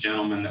 who's the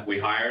gentleman that we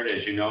hired,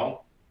 as you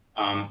know,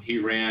 he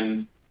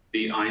ran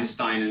the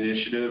Einstein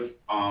initiative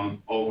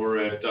over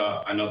at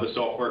another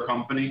software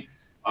company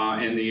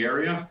in the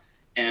area.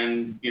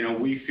 And,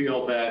 we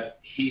feel that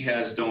he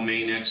has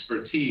domain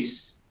expertise.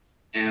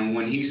 And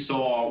when he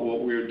saw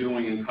what we were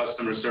doing in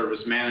customer service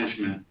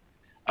management,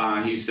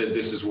 he said,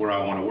 this is where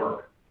I want to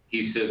work.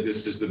 He said,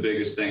 this is the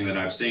biggest thing that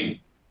I've seen.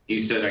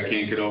 He said, I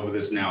can't get over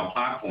this now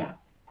platform,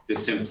 the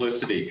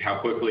simplicity, how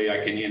quickly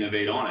I can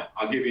innovate on it.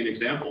 I'll give you an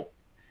example.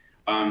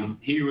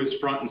 He was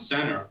front and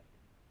center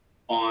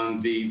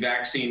on the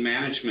vaccine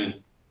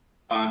management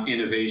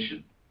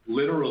innovation.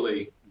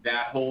 Literally,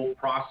 that whole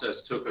process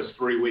took us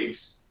 3 weeks,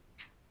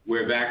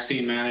 where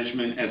vaccine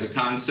management as a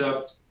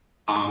concept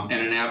and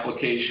an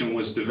application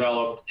was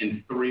developed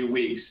in 3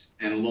 weeks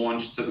and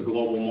launched to the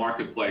global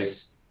marketplace.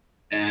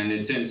 And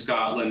it's in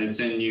Scotland, it's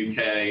in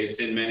UK,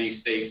 it's in many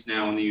states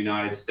now in the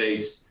United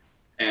States.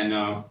 And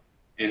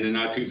in the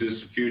not too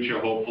distant future,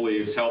 hopefully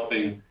it's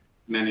helping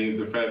many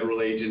of the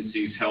federal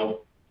agencies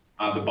help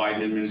the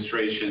Biden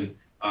administration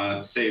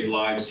save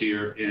lives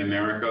here in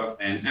America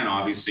and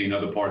obviously in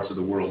other parts of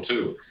the world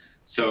too.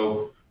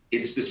 So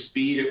it's the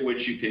speed at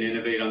which you can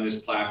innovate on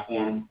this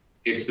platform.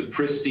 It's the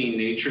pristine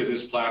nature of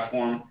this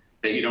platform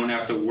that you don't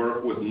have to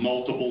work with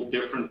multiple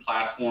different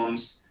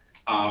platforms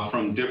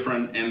from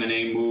different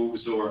M&A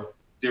moves or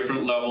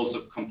different levels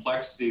of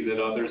complexity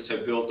that others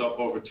have built up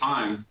over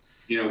time.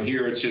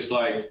 Here it's just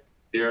like,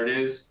 there it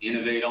is,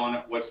 innovate on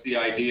it. What's the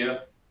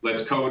idea?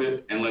 Let's code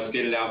it and let's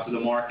get it out to the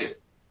market.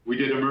 We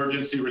did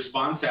emergency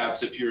response apps,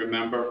 if you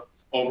remember,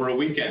 over a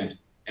weekend,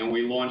 and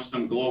we launched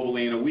them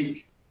globally in a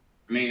week.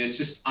 I mean, it's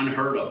just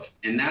unheard of.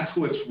 And that's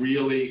what's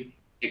really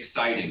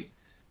exciting,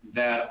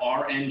 that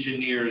our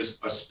engineers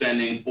are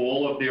spending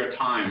all of their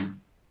time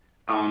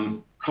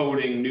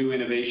coding new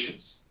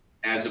innovations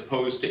as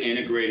opposed to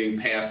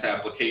integrating past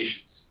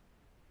applications.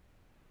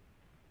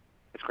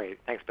 That's great.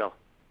 Thanks, Bill.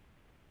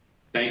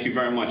 Thank you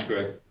very much,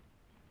 Greg.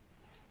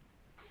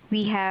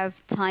 We have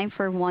time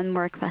for one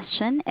more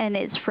question, and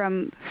it's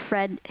from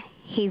Fred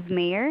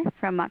Havemeyer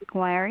from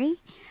Macquarie.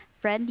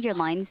 Fred, your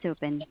line is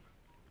open. Thank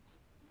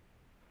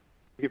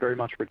you very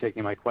much for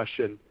taking my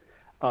question.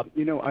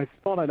 I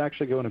thought I'd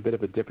actually go in a bit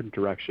of a different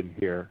direction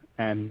here,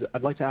 and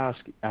I'd like to ask,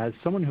 as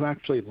someone who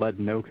actually led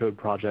no-code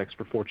projects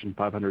for Fortune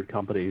 500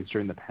 companies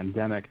during the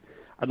pandemic,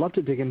 I'd love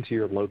to dig into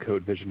your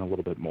low-code vision a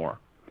little bit more.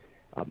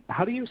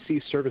 How do you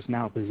see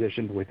ServiceNow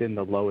positioned within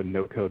the low and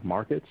no-code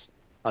markets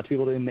to be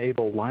able to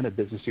enable line of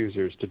business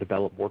users to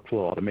develop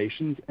workflow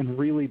automations and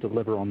really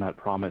deliver on that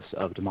promise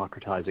of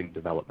democratizing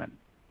development?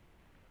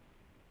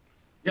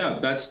 Yeah,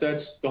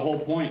 that's the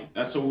whole point.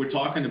 That's what we're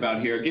talking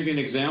about here. I'll give you an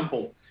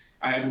example.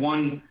 I had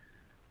one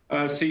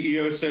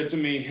CEO said to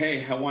me,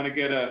 hey, I want to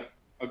get a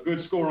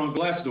good score on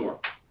Glassdoor.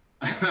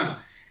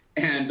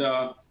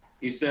 And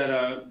he said,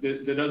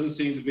 there doesn't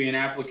seem to be an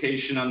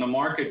application on the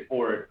market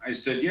for it. I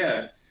said,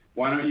 yeah,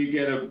 why don't you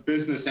get a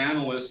business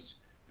analyst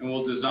and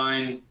we'll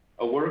design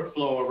a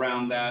workflow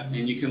around that,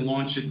 and you can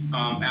launch it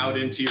out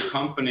into your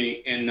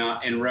company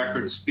in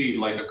record speed,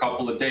 like a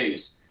couple of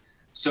days.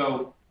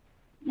 So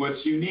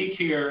what's unique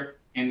here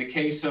in the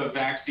case of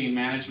vaccine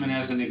management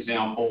as an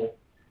example,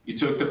 you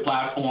took the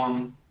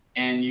platform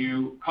and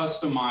you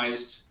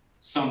customized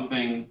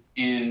something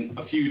in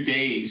a few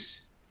days,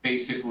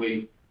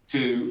 basically,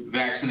 to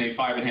vaccinate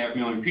 5.5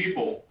 million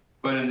people.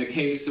 But in the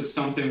case of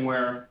something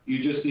where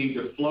you just need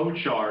to flow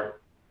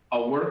chart a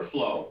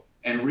workflow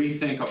and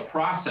rethink a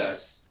process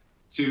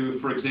to,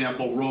 for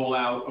example, roll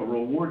out a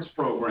rewards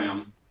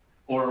program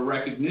or a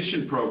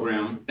recognition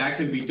program, that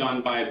can be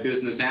done by a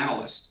business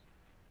analyst.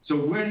 So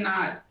we're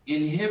not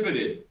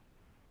inhibited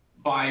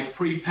by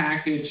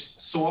prepackaged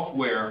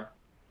software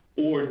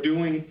or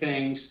doing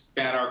things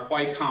that are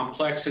quite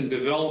complex in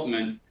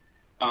development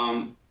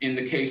in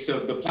the case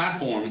of the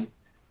platform,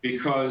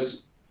 because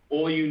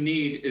all you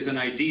need is an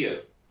idea.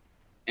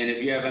 And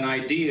if you have an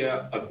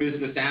idea, a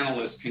business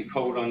analyst can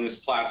code on this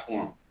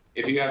platform.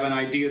 If you have an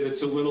idea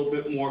that's a little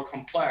bit more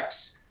complex,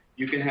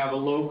 you can have a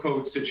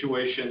low-code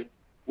situation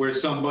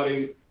where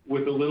somebody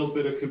with a little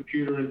bit of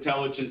computer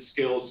intelligence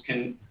skills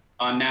can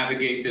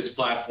navigate this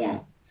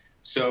platform.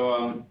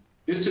 So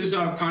this is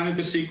kind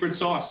of the secret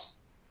sauce.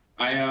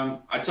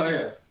 I tell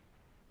you,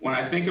 when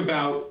I think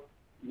about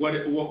what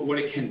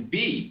it can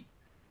be,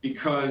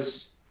 because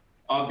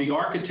of the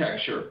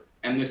architecture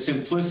and the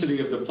simplicity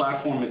of the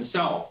platform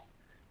itself,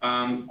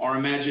 our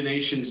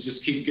imaginations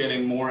just keep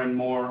getting more and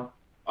more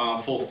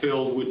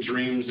fulfilled with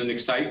dreams and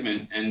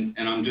excitement. And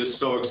I'm just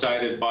so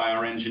excited by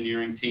our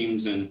engineering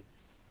teams.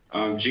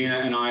 And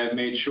Gina and I have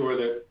made sure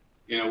that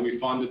we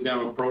funded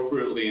them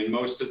appropriately, and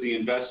most of the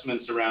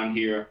investments around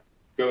here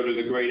go to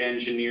the great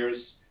engineers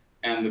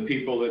and the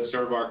people that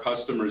serve our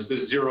customers.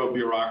 There's zero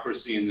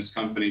bureaucracy in this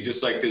company,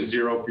 just like there's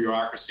zero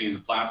bureaucracy in the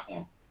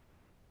platform.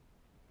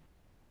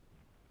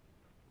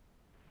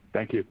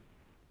 Thank you.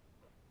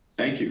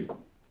 Thank you.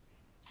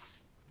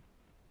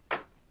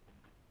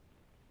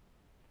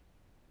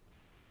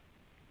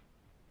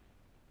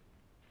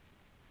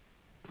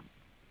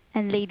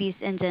 And ladies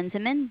and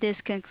gentlemen, this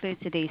concludes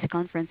today's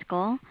conference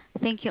call.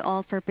 Thank you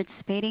all for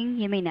participating.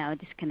 You may now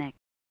disconnect.